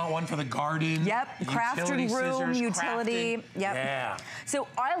 Maybe you want one for the garden. Yep. Crafting room, scissors, utility. Crafting. Yep. Yeah. So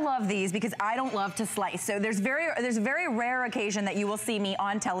I love these because I don't love to slice. So there's a very rare occasion that you will see me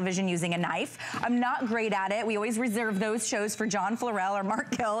on television using a knife. I'm not great at it. We always reserve those shows for John Florell or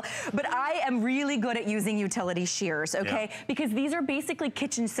Mark Gill, but I am really good at using utility shears, okay? Yeah. Because these are basically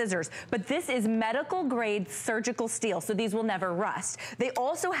kitchen scissors, but this is medical grade surgical steel, so these will never rust. They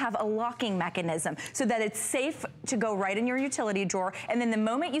also have a locking mechanism so that it's safe to go right in your utility drawer, and then the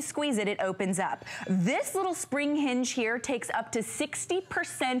moment you squeeze it, it opens up. This little spring hinge here takes up to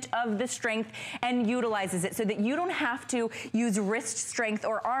 60% of the strength and utilizes it so that you don't have to use wrist strength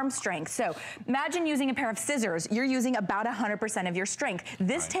or arm strength. So imagine using a pair of scissors. You're using about 100% of your strength.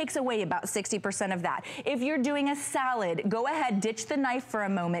 This takes away about 60% of that. If you're doing a salad, go ahead, ditch the knife for a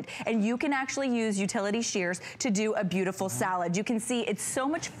moment, and you can actually use utility shears to do a beautiful salad. You can see it's so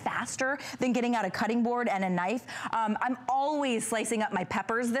much faster than getting out a cutting board and a knife. I'm always slicing up my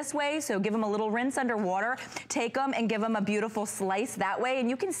peppers this way, so give them a little rinse under water, take them and give them a beautiful slice that way, and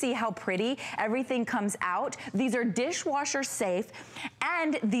you can see how pretty everything comes out. These are dishwasher safe,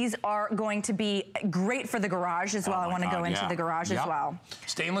 and these are going to be great for the garage as well. I want to go into the garage as well.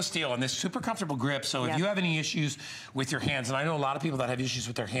 Stainless steel and this super comfortable grip, so if you have any issues with your hands, and I know a lot of people that have issues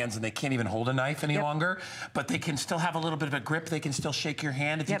with their hands and they can't even hold a knife any longer, but they can still have a little bit of a grip, they can still shake your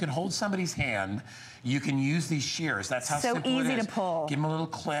hand. If you can hold somebody's hand, you can use these shears. That's how simple it is. So easy to pull. Give them a little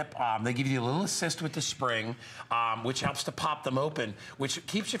clip. They give you a little assist with the spring, which helps to pop them open, which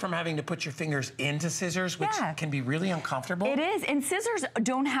keeps you from having to put your fingers into scissors, which can be really uncomfortable. It is, and scissors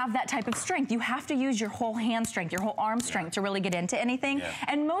don't have that type of strength. You have to use your whole hand strength, your whole arm strength to really get into anything.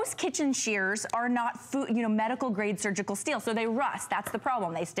 And most kitchen shears are not food, medical grade surgical steel, so they rust. That's the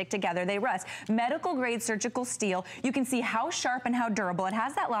problem. They stick together, they rust. Medical grade surgical steel, you can see how sharp and how durable. It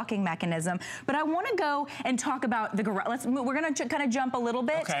has that locking mechanism. But I want to go and talk about the garage. We're going to kind of jump a little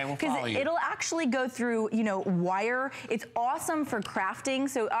bit. Okay, we'll follow you. It'll actually go through, wire. It's awesome for crafting.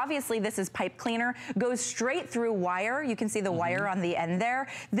 So obviously this is pipe cleaner. Goes straight through wire. You can see the wire on the end there.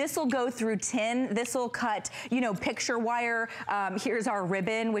 This will go through tin. This will cut, picture wire. Here's our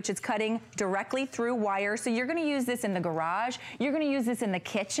ribbon, which is cutting directly through wire. So you're going to use this in the garage. You're going to use this in the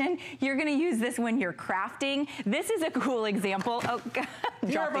kitchen. You're going to use this when you're crafting. This is a cool example. Oh, God,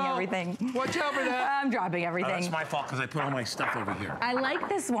 dropping everything. Watch out for that. I'm dropping everything. That's my fault because I put all my stuff over here. I like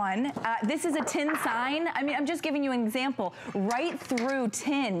this one. This is a tin sign. I mean, I'm just giving you an example. Right through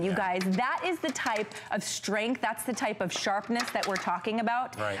tin, you guys. That is the type of strength. That's the type of sharpness that we're talking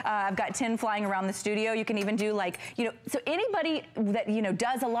about. Right. I've got tin flying around the studio. You can even do so anybody that,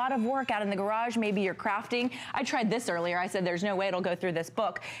 does a lot of work out in the garage, maybe you're crafting. I tried this earlier. I said, there's no way it'll go through this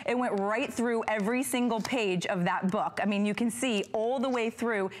book. It went right through every single page of that book. I mean, you can see all the way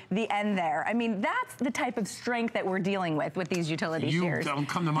through the end there. I mean, that's the type of strength that we're dealing with these utility shears. You don't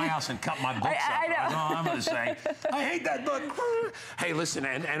come to my house and cut my books up. I know. That's all I'm going to say. I hate that book. Hey, listen,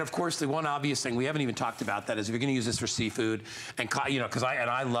 and of course, the one obvious thing we haven't even talked about that is if you're going to use this for seafood, and because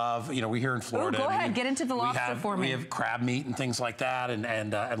I love, we're here in Florida. Go ahead, get into the lobster for me. We have crab meat and things like that,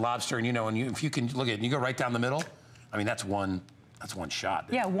 and lobster, and if you can look at it, and you go right down the middle. I mean, that's one shot.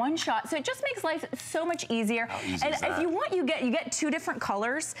 Yeah, one shot. So it just makes life so much easier. How easy and is that? if you want, you get 2 different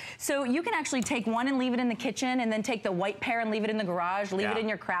colors. So you can actually take one and leave it in the kitchen, and then take the white pair and leave it in the garage, leave it in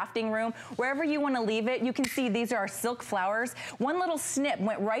your crafting room, wherever you want to leave it. You can see these are our silk flowers. One little snip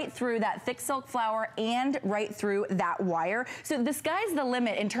went right through that thick silk flower and right through that wire. So the sky's the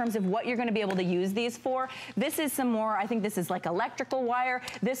limit in terms of what you're going to be able to use these for. This is some more, I think this is like electrical wire.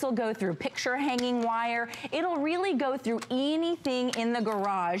 This will go through picture hanging wire. It'll really go through anything in the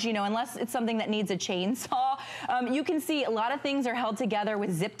garage, unless it's something that needs a chainsaw. You can see a lot of things are held together with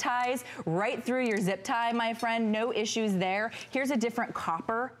zip ties right through your zip tie, my friend. No issues there. Here's a different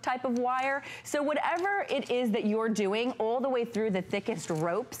copper type of wire. So whatever it is that you're doing, all the way through the thickest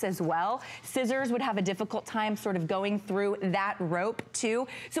ropes as well. Scissors would have a difficult time sort of going through that rope too.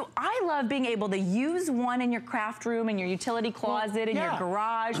 So I love being able to use one in your craft room, in your utility closet, in your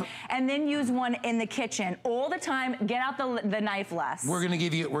garage, and then use one in the kitchen all the time. Get out the knife less. We're gonna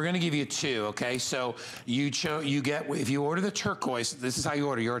give you 2, okay? So you if you order the turquoise, this is how you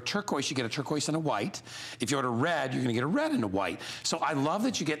order. You're a turquoise, you get a turquoise and a white. If you order red, you're gonna get a red and a white. So I love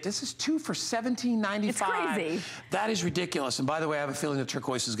that you get, this is 2 for $17.95. It's crazy. That is ridiculous. And by the way, I have a feeling the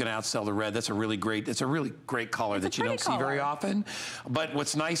turquoise is gonna outsell the red. That's a really great, it's a really great color that you don't see very often. But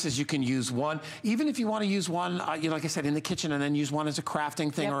what's nice is you can use one, even if you wanna use one, like I said, in the kitchen, and then use one as a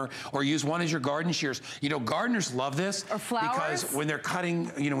crafting thing, or use one as your garden shears. You know, gardeners love this. Or flowers. Because when they're cutting,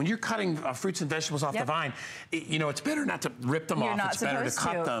 when you're cutting fruits and vegetables off the vine, it's better not to rip them off. It's better to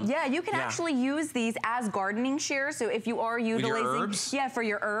cut them. Yeah, you can actually use these as gardening shears. So if you are utilizing, your herbs? Yeah, for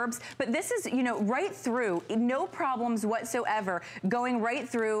your herbs. But this is, right through, no problems whatsoever, going right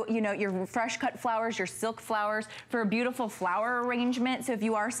through, your fresh cut flowers, your silk flowers, for a beautiful flower arrangement. So if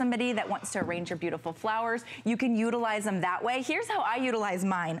you are somebody that wants to arrange your beautiful flowers, you can utilize them that way. Here's how I utilize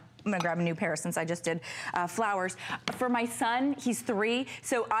mine. I'm gonna grab a new pair since I just did flowers. For my son, he's 3,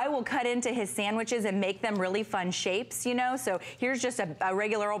 so I will cut into his sandwiches and make them really fun shapes, So here's just a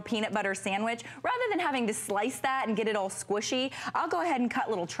regular old peanut butter sandwich. Rather than having to slice that and get it all squishy, I'll go ahead and cut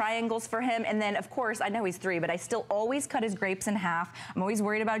little triangles for him. And then, of course, I know he's 3, but I still always cut his grapes in half. I'm always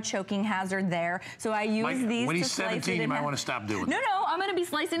worried about a choking hazard there. So I use these when to he's 17, you might want to stop doing No, that. no, I'm gonna be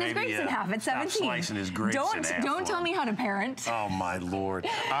slicing his grapes in half at 17. Stop slicing his grapes in half. Don't tell me how to parent. Oh, my Lord.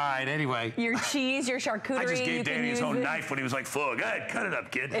 All right, anyway. Your cheese, your charcuterie. I just gave Danny his own knife when he was like 4. Go ahead, cut it up,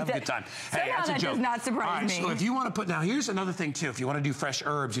 kid. Have a good time. Hey, that's a joke. That does not surprise me. So if you want to put, now here's another thing too. If you want to do fresh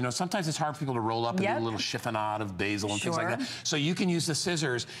herbs, sometimes it's hard for people to roll up and do a little chiffonade of basil and things like that. So you can use the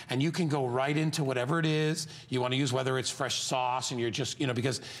scissors and you can go right into whatever it is you want to use, whether it's fresh sauce and you're just,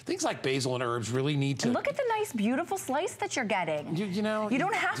 because things like basil and herbs really need to. And look at the nice, beautiful slice that you're getting. You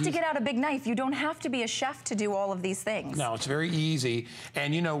don't have to get out a big knife. You don't have to be a chef to do all of these things. No, it's very easy.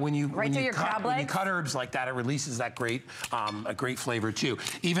 And when you cut herbs like that, it releases that great, a great flavor too.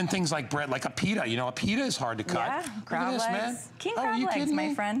 Even things like bread, like a pita. A pita is hard to cut. Yeah, crab legs. Man. King crab legs,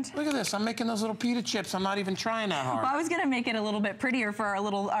 my friend. Look at this. I'm making those little pita chips. I'm not even trying that hard. Well, I was gonna make it a little bit prettier for our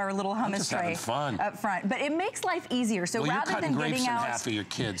little hummus tray up front. But it makes life easier. So rather than getting out half of your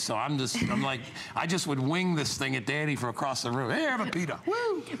kids, so I'm like, I just would wing this thing at Daddy from across the room. Hey, I have a pita.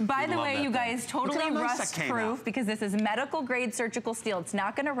 Woo! By the way, you guys, totally rust-proof because this is medical-grade surgical steel. It's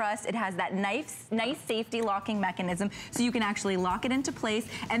not gonna rust. It has that nice safety locking mechanism, so you can actually lock it into place.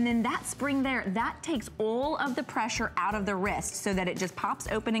 And then that spring there, that takes all of the pressure out of the wrist so that it just pops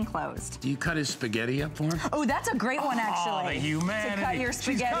open and closed. Do you cut his spaghetti up for him? Oh, that's a great one, actually. Oh, the humanity. To cut your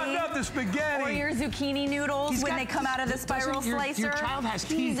spaghetti. She's cutting up the spaghetti. Or your zucchini noodles when they come out of the spiral slicer. Your child has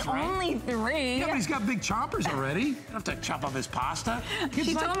teeth, He's only 3. Yeah, but he's got big choppers already. You don't have to chop up his pasta.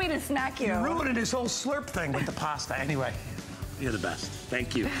 She told me to snack you. You're ruining his whole slurp thing with the pasta. Anyway. You're the best.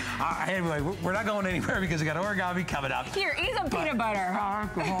 Thank you. Anyway, we're not going anywhere because we got origami coming up. Here, eat some peanut butter.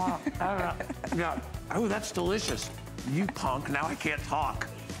 Yeah. Oh, that's delicious. You punk. Now I can't talk.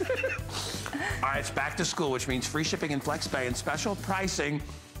 All right, it's back to school, which means free shipping and FlexPay and special pricing.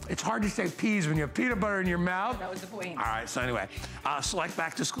 It's hard to say peas when you have peanut butter in your mouth. That was the point. All right, so anyway, select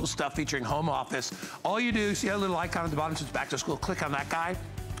back to school stuff featuring home office. All you do, see that little icon at the bottom says back to school, click on that guy,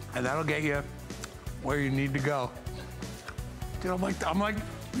 and that'll get you where you need to go. Dude, I'm like,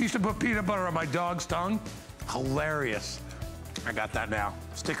 we used to put peanut butter on my dog's tongue. Hilarious. I got that now.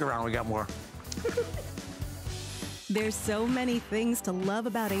 Stick around, we got more. There's so many things to love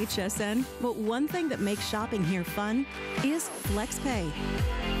about HSN, but one thing that makes shopping here fun is FlexPay.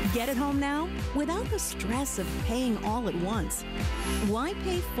 Get it home now without the stress of paying all at once. Why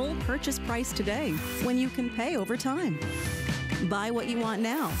pay full purchase price today when you can pay over time? Buy what you want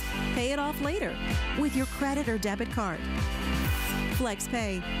now, pay it off later with your credit or debit card.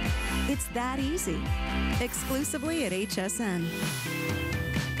 FlexPay. It's that easy. Exclusively at HSN.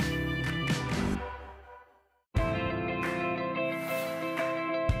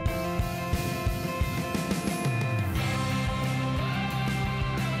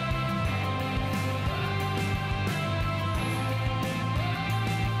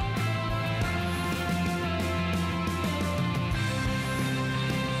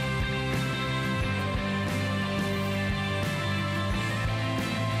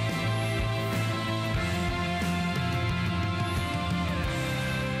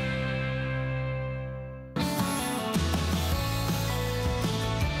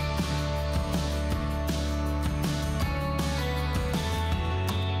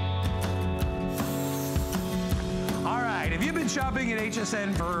 you've been shopping at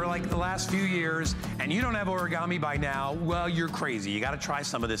HSN for like the last few years and you don't have Origami by now, well, you're crazy. You got to try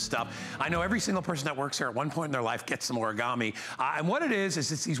some of this stuff. I know every single person that works here at one point in their life gets some Origami. And what it is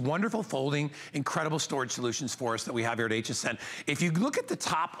it's these wonderful folding, incredible storage solutions for us that we have here at HSN. If you look at the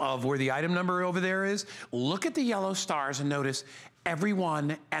top of where the item number over there is, look at the yellow stars and notice every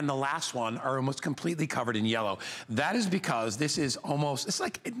one and the last one are almost completely covered in yellow. That is because this is almost, it's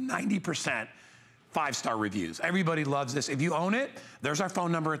like 90% 5-star reviews. Everybody loves this. If you own it, there's our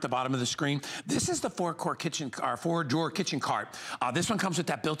phone number at the bottom of the screen. This is the 4-drawer kitchen cart. This one comes with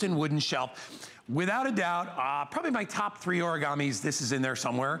that built-in wooden shelf. Without a doubt, probably my top 3 Origamis, this is in there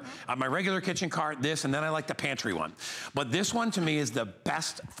somewhere. My regular kitchen cart, this, and then I like the pantry one. But this one to me is the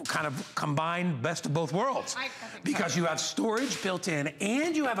best, kind of combined best of both worlds. Because you have storage built in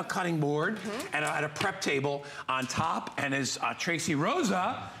and you have a cutting board and a prep table on top. And as Tracy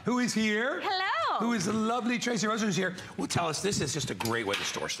Rosa, who is here. Hello. Who is the lovely Tracy Rosa who's here, will tell us this is just a great way to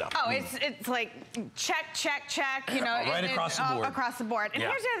store stuff. Oh, it's like check, check, check, you know. Right across the board. Across the board. And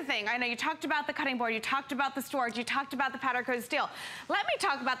here's the other thing. I know you talked about the cutting board, you talked about the storage, you talked about the powder coated steel. Let me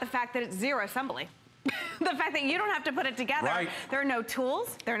talk about the fact that it's zero assembly. The fact that you don't have to put it together. Right. There are no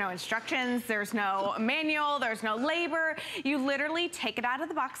tools, there are no instructions, there's no manual, there's no labor. You literally take it out of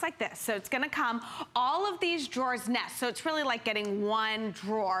the box like this. So it's gonna come, all of these drawers nest. So it's really like getting one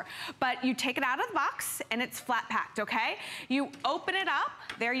drawer. But you take it out of the box and it's flat packed, okay? You open it up,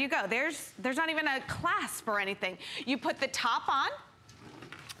 there you go. There's not even a clasp or anything. You put the top on,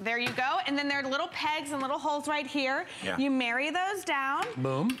 there you go. And then there are little pegs and little holes right here. Yeah. You marry those down.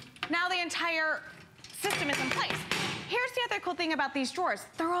 Boom. Now the entire system is in place. Here's the other cool thing about these drawers.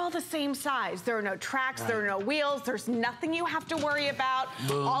 They're all the same size. There are no tracks, there are no wheels, there's nothing you have to worry about.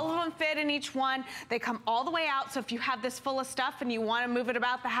 Boom. All of them fit in each one. They come all the way out, so if you have this full of stuff and you want to move it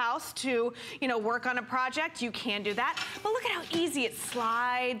about the house to, you know, work on a project, you can do that. But look at how easy it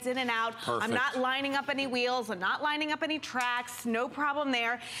slides in and out. Perfect. I'm not lining up any wheels, I'm not lining up any tracks, no problem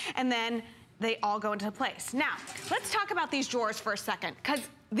there. And then they all go into place. Now, let's talk about these drawers for a second, because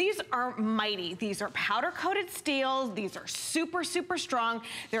these are mighty. These are powder-coated steel. These are super, super strong.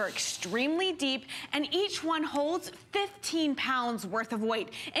 They're extremely deep, and each one holds 15 pounds worth of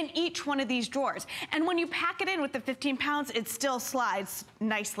weight in each one of these drawers. And when you pack it in with the 15 pounds, it still slides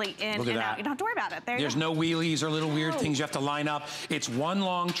nicely in and out. You don't have to worry about it. There's no wheelies or little weird things you have to line up. It's one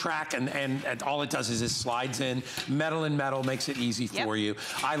long track, and all it does is it slides in. Metal and metal makes it easy for you.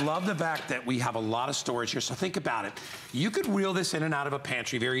 I love the fact that we have a lot of storage here, so think about it. You could wheel this in and out of a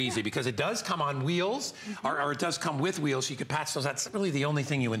pantry very easy because it does come on wheels, or it does come with wheels, so you could patch those. That's really the only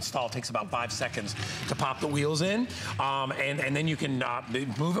thing you install. It takes about 5 seconds to pop the wheels in, and then you can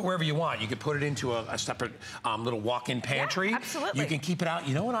move it wherever you want. You could put it into a separate little walk-in pantry. Yeah, absolutely. You can keep it out.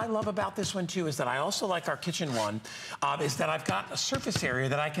 You know what I love about this one too is that I also like our kitchen one, is that I've got a surface area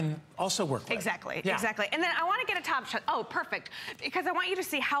that I can also work with. Exactly, exactly. And then I want to get a top shot. Oh, perfect. Because I want you to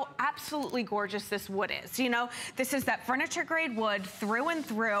see how absolutely gorgeous this wood is. You know, this is that furniture grade wood through and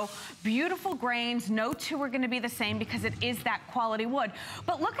through. Beautiful grains. No two are going to be the same because it is that quality wood.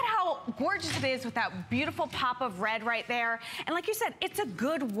 But look at how gorgeous it is with that beautiful pop of red right there. And like you said, it's a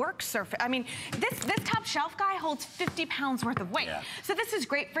good work surface. I mean, this top shelf guy holds 50 pounds worth of weight. Yeah. So this is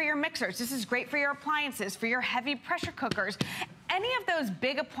great for your mixers. This is great for your appliances, for your heavy pressure cookers. Any of those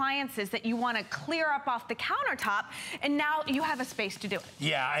big appliances that you want to clear up off the countertop, and now you have a space to do it.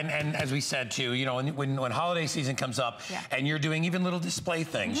 Yeah, and as we said too, you know, when holiday season comes up, and you're doing even little display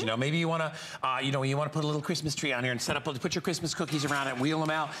things, you know, maybe you want to, you want to put a little Christmas tree on here and put your Christmas cookies around it, wheel them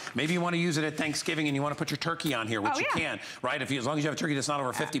out. Maybe you want to use it at Thanksgiving and you want to put your turkey on here, which you can, right? As long as you have a turkey that's not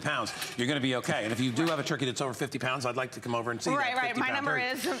over 50 pounds, you're going to be okay. And if you do have a turkey that's over 50 pounds, I'd like to come over and see that. Right, my number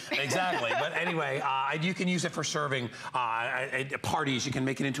is. Exactly, but anyway, you can use it for serving at parties. You can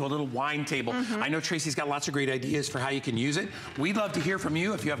make it into a little wine table. I know Tracy's got lots of great ideas for how you can use it. We'd love to hear from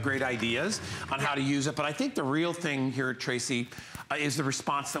you if you have great ideas on how to use it, but I think the real thing here, Tracy, is the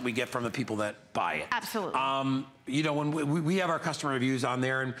response that we get from the people that buy it. Absolutely. You know, when we have our customer reviews on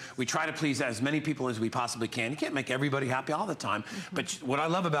there, and we try to please as many people as we possibly can. You can't make everybody happy all the time, but what I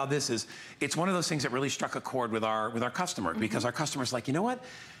love about this is it's one of those things that really struck a chord with our customer, because our customer's like, you know what?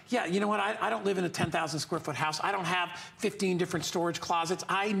 Yeah, you know what? I don't live in a 10,000 square foot house. I don't have 15 different storage closets.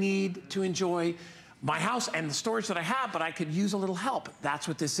 I need to enjoy my house and the storage that I have, but I could use a little help. That's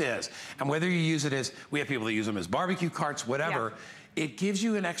what this is. And whether you use it as, we have people that use them as barbecue carts, whatever, it gives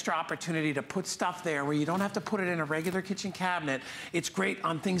you an extra opportunity to put stuff there where you don't have to put it in a regular kitchen cabinet. It's great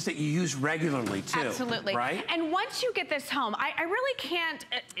on things that you use regularly too. Absolutely. Right? And once you get this home, I really can't,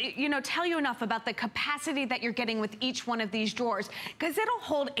 you know, tell you enough about the capacity that you're getting with each one of these drawers, because it'll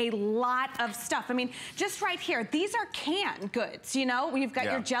hold a lot of stuff. I mean, just right here, these are canned goods, you know? You've got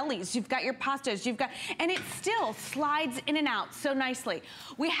your jellies, you've got your pastas, you've got, and it still slides in and out so nicely.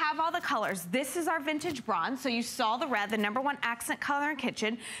 We have all the colors. This is our vintage bronze. So you saw the red, the #1 accent color in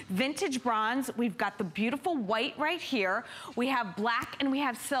kitchen. Vintage bronze, we've got the beautiful white right here. We have black and we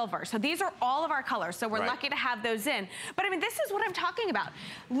have silver. So these are all of our colors. So we're lucky to have those in. But I mean, this is what I'm talking about.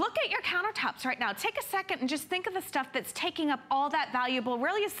 Look at your countertops right now. Take a second and just think of the stuff that's taking up all that valuable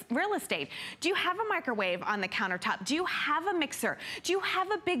real estate. Do you have a microwave on the countertop? Do you have a mixer? Do you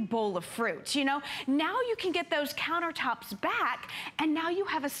have a big bowl of fruit? You know, now you can get those countertops back, and now you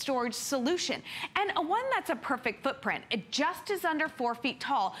have a storage solution. And one that's a perfect footprint. It just is under 4 feet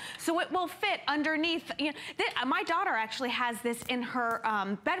tall, so it will fit underneath. You know, my daughter actually has this in her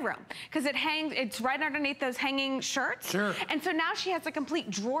bedroom because it hangs. It's right underneath those hanging shirts. Sure. And so now she has a complete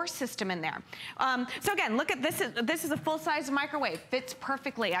drawer system in there. So again, look at this. This is a full-size microwave. Fits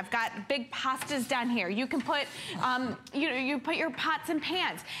perfectly. I've got big pastas down here. You can put, you put your pots and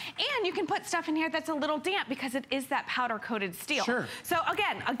pans, and you can put stuff in here that's a little damp because it is that powder-coated steel. Sure. So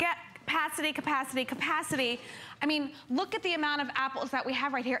again, capacity, capacity, capacity. I mean, look at the amount of apples that we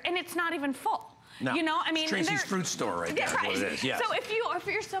have right here, and it's not even full. No. You know, I mean, it's Tracy's fruit store right there. Right. What it is. Yes. So if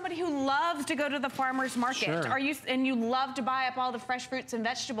you're somebody who loves to go to the farmer's market, and you love to buy up all the fresh fruits and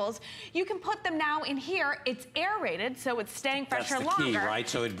vegetables, you can put them now in here. It's aerated, so it's staying fresher longer. That's the key, right?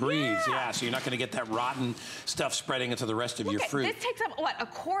 So it breathes. Yeah. So you're not going to get that rotten stuff spreading into the rest of your fruit. This takes up what, a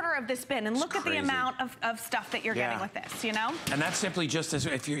quarter of this bin, and look at the amount of stuff that you're getting with this. You know. And that's simply just as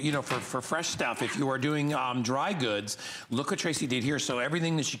if you're, for fresh stuff. If you are doing dry goods, look what Tracy did here. So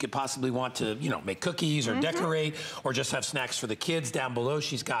everything that she could possibly want to, make cookies or decorate or just have snacks for the kids. Down below,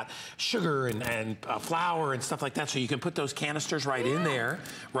 she's got sugar and flour and stuff like that. So you can put those canisters right in there,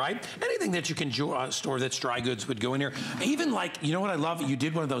 right? Anything that you can store that's dry goods would go in here. Even like, you know what I love? You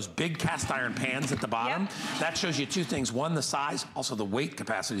did one of those big cast iron pans at the bottom. That shows you two things. One, the size, also the weight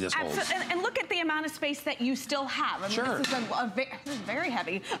capacity this holds. And look at the amount of space that you still have. I mean, this is a very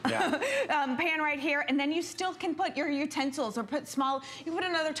heavy pan right here. And then you still can put your utensils or put you put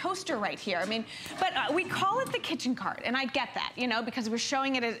another toaster right here. I mean, but we call it the kitchen cart, and I get that, because we're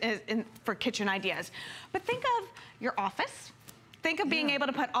showing it for kitchen ideas. But think of your office. Think of being able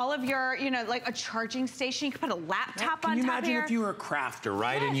to put all of your, like a charging station. You can put a laptop on top here. Can you imagine if you were a crafter,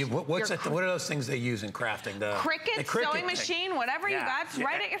 right? And what are those things they use in crafting? The Cricut, sewing machine, whatever you got, it's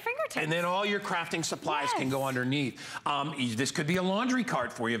right at your fingertips. And then all your crafting supplies can go underneath. This could be a laundry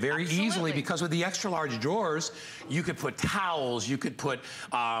cart for you very easily, because with the extra large drawers, you could put towels, you could put,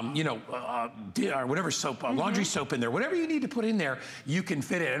 whatever soap, laundry soap in there. Whatever you need to put in there, you can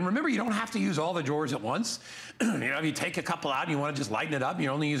fit it. And remember, you don't have to use all the drawers at once. If you take a couple out and you want to just lighten it up, and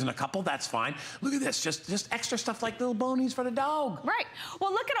you're only using a couple, that's fine. Look at this, just extra stuff like little bonies for the dog. Right.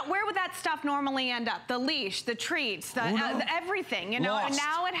 Well, look at it. Where would that stuff normally end up? The leash, the treats, the everything, Lost. And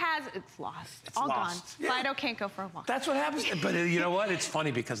now it's lost. It's all lost. Gone. Fido can't go for a walk. That's what happens. But you know what? It's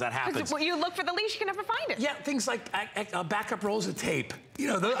funny because that happens. When you look for the leash, you can never find it. Yeah, things like backup rolls of tape.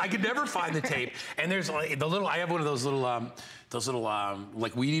 I could never find the tape. And there's like I have one of those little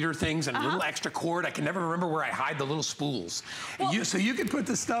like weed eater things and a little extra cord. I can never remember where I hide the little spools. Well, so you can put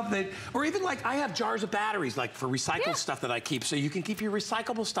the stuff or even like I have jars of batteries like for recycled stuff that I keep. So you can keep your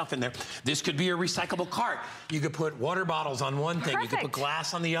recyclable stuff in there. This could be a recyclable cart. You could put water bottles on one thing. You could put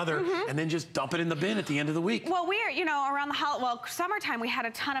glass on the other, and then just dump it in the bin at the end of the week. Well, we're, around the summertime, we had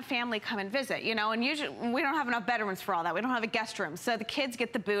a ton of family come and visit, and usually we don't have enough bedrooms for all that. We don't have a guest room. So the kids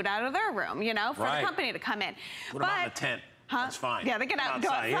get the boot out of their room, for the company to come in. What about in a tent? That's fine. Yeah, they get out and go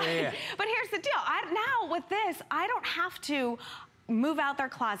outside. Yeah. But here's the deal. Now with this, I don't have to move out their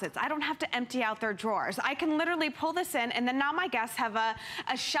closets. I don't have to empty out their drawers. I can literally pull this in, and then now my guests have a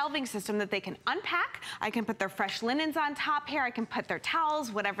shelving system that they can unpack. I can put their fresh linens on top here. I can put their towels,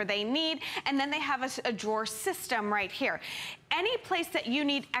 whatever they need, and then they have a drawer system right here. Any place that you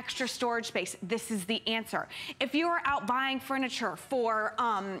need extra storage space, this is the answer. If you are out buying furniture for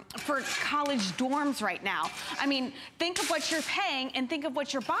college dorms right now, I mean, think of what you're paying and think of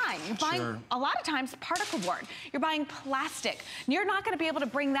what you're buying. You're buying a lot of times particle board. You're buying plastic. You're not going to be able to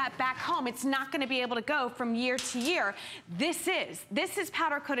bring that back home. It's not going to be able to go from year to year. This is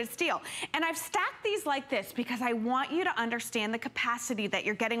powder coated steel. And I've stacked these like this because I want you to understand the capacity that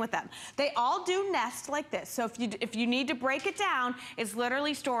you're getting with them. They all do nest like this. So if you need to break it down, it's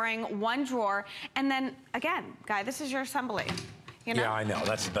literally storing one drawer. And then again, Guy, this is your assembly. You know? Yeah, I know.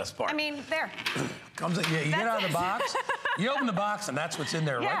 That's the best part. I mean, there. Comes in, you get out of the box, you open the box, and that's what's in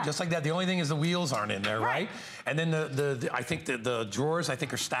there, Yeah. right? Just like that. The only thing is the wheels aren't in there, right? And then I think the drawers, I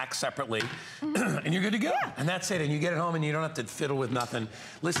think, are stacked separately, and you're good to go. Yeah. And that's it. And you get it home, and you don't have to fiddle with nothing.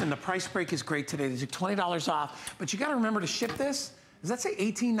 Listen, the price break is great today. There's $20 off, but you got to remember to ship this. Does that say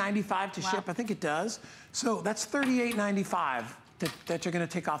 $18.95 to ship? I think it does. So that's $38.95 that you're going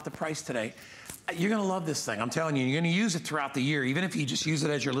to take off the price today. You're gonna love this thing. I'm telling you, you're gonna use it throughout the year, even if you just use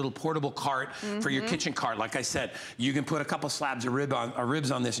it as your little portable cart for your kitchen cart. Like I said, you can put a couple slabs of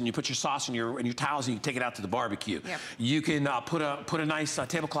ribs on this, and you put your sauce and your towels, and you take it out to the barbecue. Yep. You can put a nice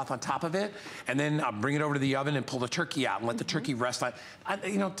tablecloth on top of it, and then bring it over to the oven and pull the turkey out and let the turkey rest on.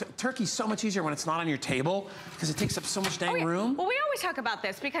 You know, turkey's so much easier when it's not on your table because it takes up so much dang room. Well, we always talk about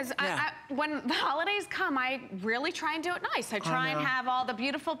this because when the holidays come, I really try and do it nice. I try and have all the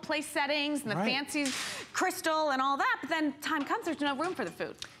beautiful place settings and the fancy crystal and all that, but then time comes, there's no room for the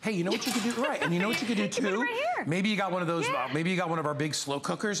food. Hey, you know what you could do? Right, and you know what you could do too? Right here. Maybe you got one of those, maybe you got one of our big slow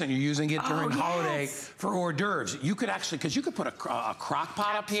cookers and you're using it during holiday for hors d'oeuvres. You could actually, because you could put a crock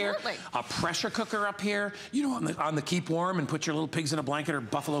pot up here, a pressure cooker up here, you know, on the keep warm, and put your little pigs in a blanket or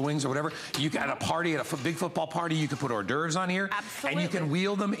buffalo wings or whatever. You can, at a party, at a big football party, you could put hors d'oeuvres on here. And you can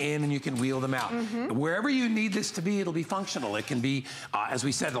wheel them in and you can wheel them out. Wherever you need this to be, it'll be functional. It can be, as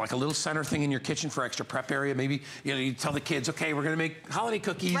we said, like a little center thing in your kitchen for extra prep area. Maybe, you know, you tell the kids, okay, we're gonna make holiday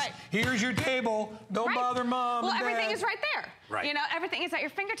cookies. Here's your table. Don't bother mom. Well, everything is right there. Right. You know, everything is at your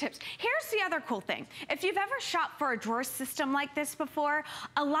fingertips. Here's the other cool thing. If you've ever shopped for a drawer system like this before,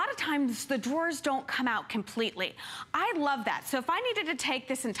 a lot of times the drawers don't come out completely. I love that. So if I needed to take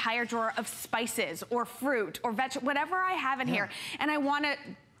this entire drawer of spices or fruit or vegetables, whatever I have in here, and I want to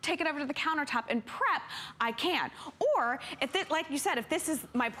take it over to the countertop and prep, I can. Or, if it, like you said, if this is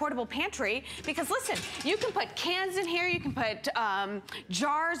my portable pantry, because listen, you can put cans in here, you can put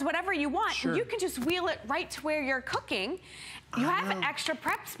jars, whatever you want, and you can just wheel it right to where you're cooking. You have extra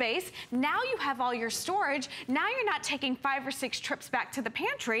prep space. Now you have all your storage. Now you're not taking 5 or 6 trips back to the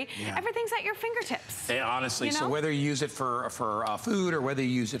pantry. Everything's at your fingertips. Hey, honestly, you know? so whether you use it for food or whether you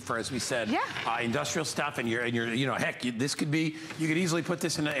use it for, as we said, industrial stuff, and you're, you know, heck, this could be, you could easily put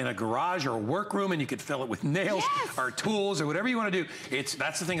this in a garage or a workroom, and you could fill it with nails or tools or whatever you want to do.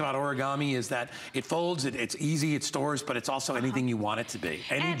 That's the thing about origami, is that it folds, it's easy, it stores, but it's also anything you want it to be.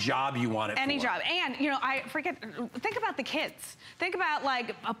 Any job you want it for. Any job. And, you know, think about the kids. Think about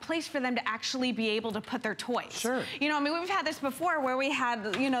like a place for them to actually be able to put their toys. You know, I mean, we've had this before where we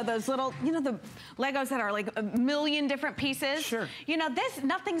had, you know, those little, you know, the Legos that are like a million different pieces. You know,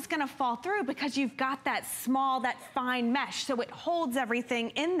 nothing's gonna fall through because you've got that small, that fine mesh, so it holds everything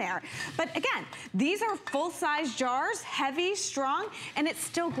in there. But again, these are full-size jars, heavy, strong, and it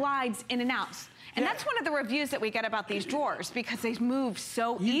still glides in and out. And that's one of the reviews that we get about these drawers, because they move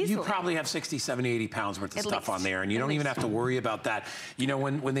so easily. You probably have 60, 70, 80 pounds worth of stuff on there, and you don't even have to worry about that. You know,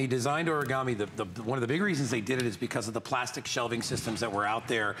 when they designed origami, one of the big reasons they did it is because of the plastic shelving systems that were out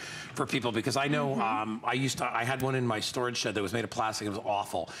there for people. Because I know I had one in my storage shed that was made of plastic. It was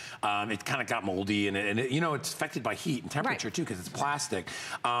awful. It kind of got moldy, and you know, it's affected by heat and temperature too, because it's plastic.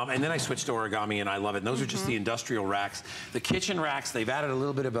 And then I switched to origami, and I love it. And those are just the industrial racks. The kitchen racks, they've added a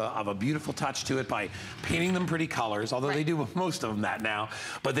little bit of a beautiful touch to it by painting them pretty colors, although they do most of them that now.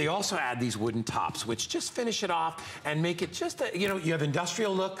 But they also add these wooden tops, which just finish it off and make it just a, you know, you have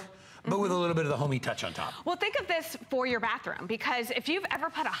industrial look, but with a little bit of the homey touch on top. Well, think of this for your bathroom, because if you've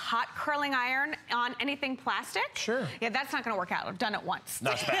ever put a hot curling iron on anything plastic, yeah, that's not gonna work out. I've done it once.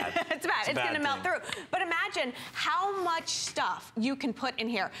 That's bad. It's bad. It's gonna melt through. But imagine how much stuff you can put in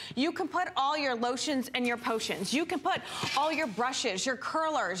here. You can put all your lotions and your potions. You can put all your brushes, your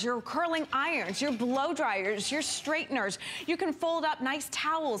curlers, your curling irons, your blow dryers, your straighteners. You can fold up nice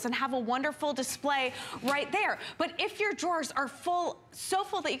towels and have a wonderful display right there. But if your drawers are full, so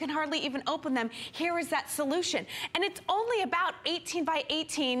full that you can hardly even open them, here is that solution. And it's only about 18 by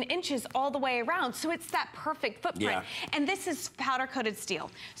 18 inches all the way around, so it's that perfect footprint. And this is powder coated steel.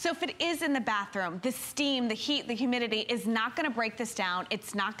 So if it is in the bathroom, the steam, the heat, the humidity is not gonna break this down.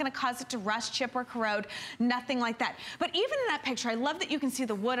 It's not gonna cause it to rust, chip, or corrode, nothing like that. But even in that picture, I love that you can see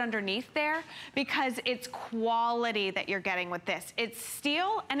the wood underneath there, because it's quality that you're getting with this. It's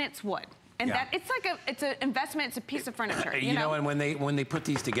steel and it's wood. And that it's an investment. It's a piece of furniture. You know, and when they put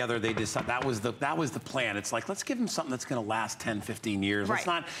these together, they decided that was the plan. It's like, let's give them something that's going to last 10, 15 years. Let's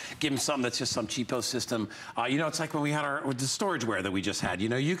not give them something that's just some cheapo system. You know, it's like when we had the storageware that we just had. You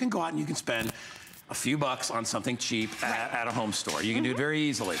know, you can go out and you can spend a few bucks on something cheap at a home store. You can do it very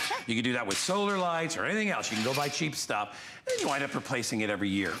easily. You can do that with solar lights or anything else. You can go buy cheap stuff, and you wind up replacing it every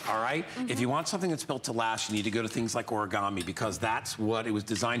year, all right? If you want something that's built to last, you need to go to things like Origami, because that's what it was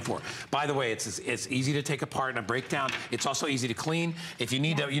designed for. By the way, it's easy to take apart and break down. It's also easy to clean. If you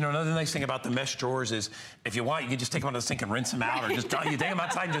need to, you know, another nice thing about the mesh drawers is, if you want, you can just take them out of the sink and rinse them out, or just you take them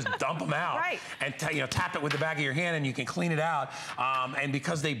outside and just dump them out. And you know, tap it with the back of your hand and you can clean it out. And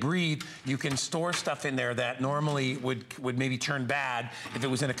because they breathe, you can store stuff in there that normally would maybe turn bad if it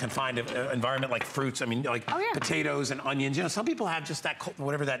was in a confined environment, like fruits. I mean, like potatoes and onions. You know, some people have just that,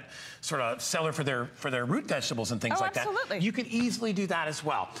 whatever, that sort of cellar for their root vegetables and things like that. You could easily do that as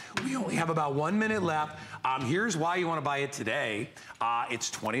well. We only have about 1 minute left. Here's why you want to buy it today. It's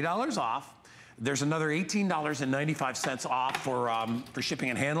 $20 off. There's another $18.95 off for shipping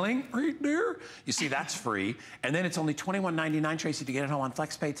and handling right there. You see, that's free. And then it's only $21.99, Tracy, to get it home on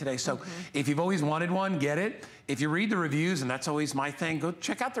FlexPay today. So if you've always wanted one, get it. If you read the reviews, and that's always my thing, go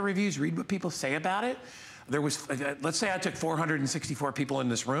check out the reviews, read what people say about it. There was, let's say I took 464 people in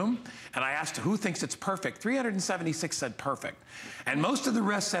this room, and I asked who thinks it's perfect. 376 said perfect. And most of the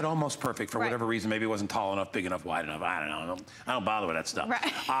rest said almost perfect for whatever reason. Maybe it wasn't tall enough, big enough, wide enough. I don't know. I don't bother with that stuff.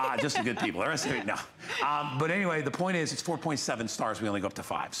 Just the good people. The rest of it, no. But anyway, the point is, it's 4.7 stars. We only go up to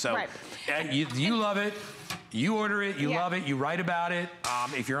 5. So you love it. You order it, you love it, you write about it.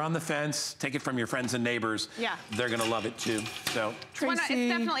 If you're on the fence, take it from your friends and neighbors. They're gonna love it too. So, Tracy.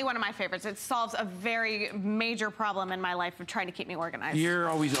 It's definitely one of my favorites. It solves a very major problem in my life of trying to keep me organized. You're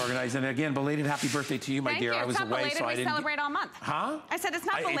always organized. And again, belated happy birthday to you, my dear. I was away, so I didn't. We celebrate all month. Huh? I said it's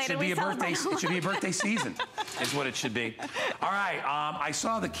not belated, we celebrate all month. It should be a birthday season, is what it should be. All right, I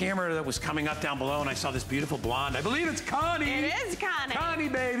saw the camera that was coming up down below, and I saw this beautiful blonde. I believe it's Connie. It is Connie. Connie,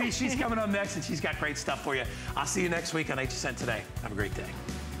 baby. She's coming up next, and she's got great stuff for you. I'll see you next week on HSN Today. Have a great day.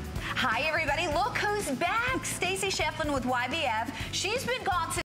 Hi, everybody. Look who's back. Stacy Shefflin with YBF. She's been gone since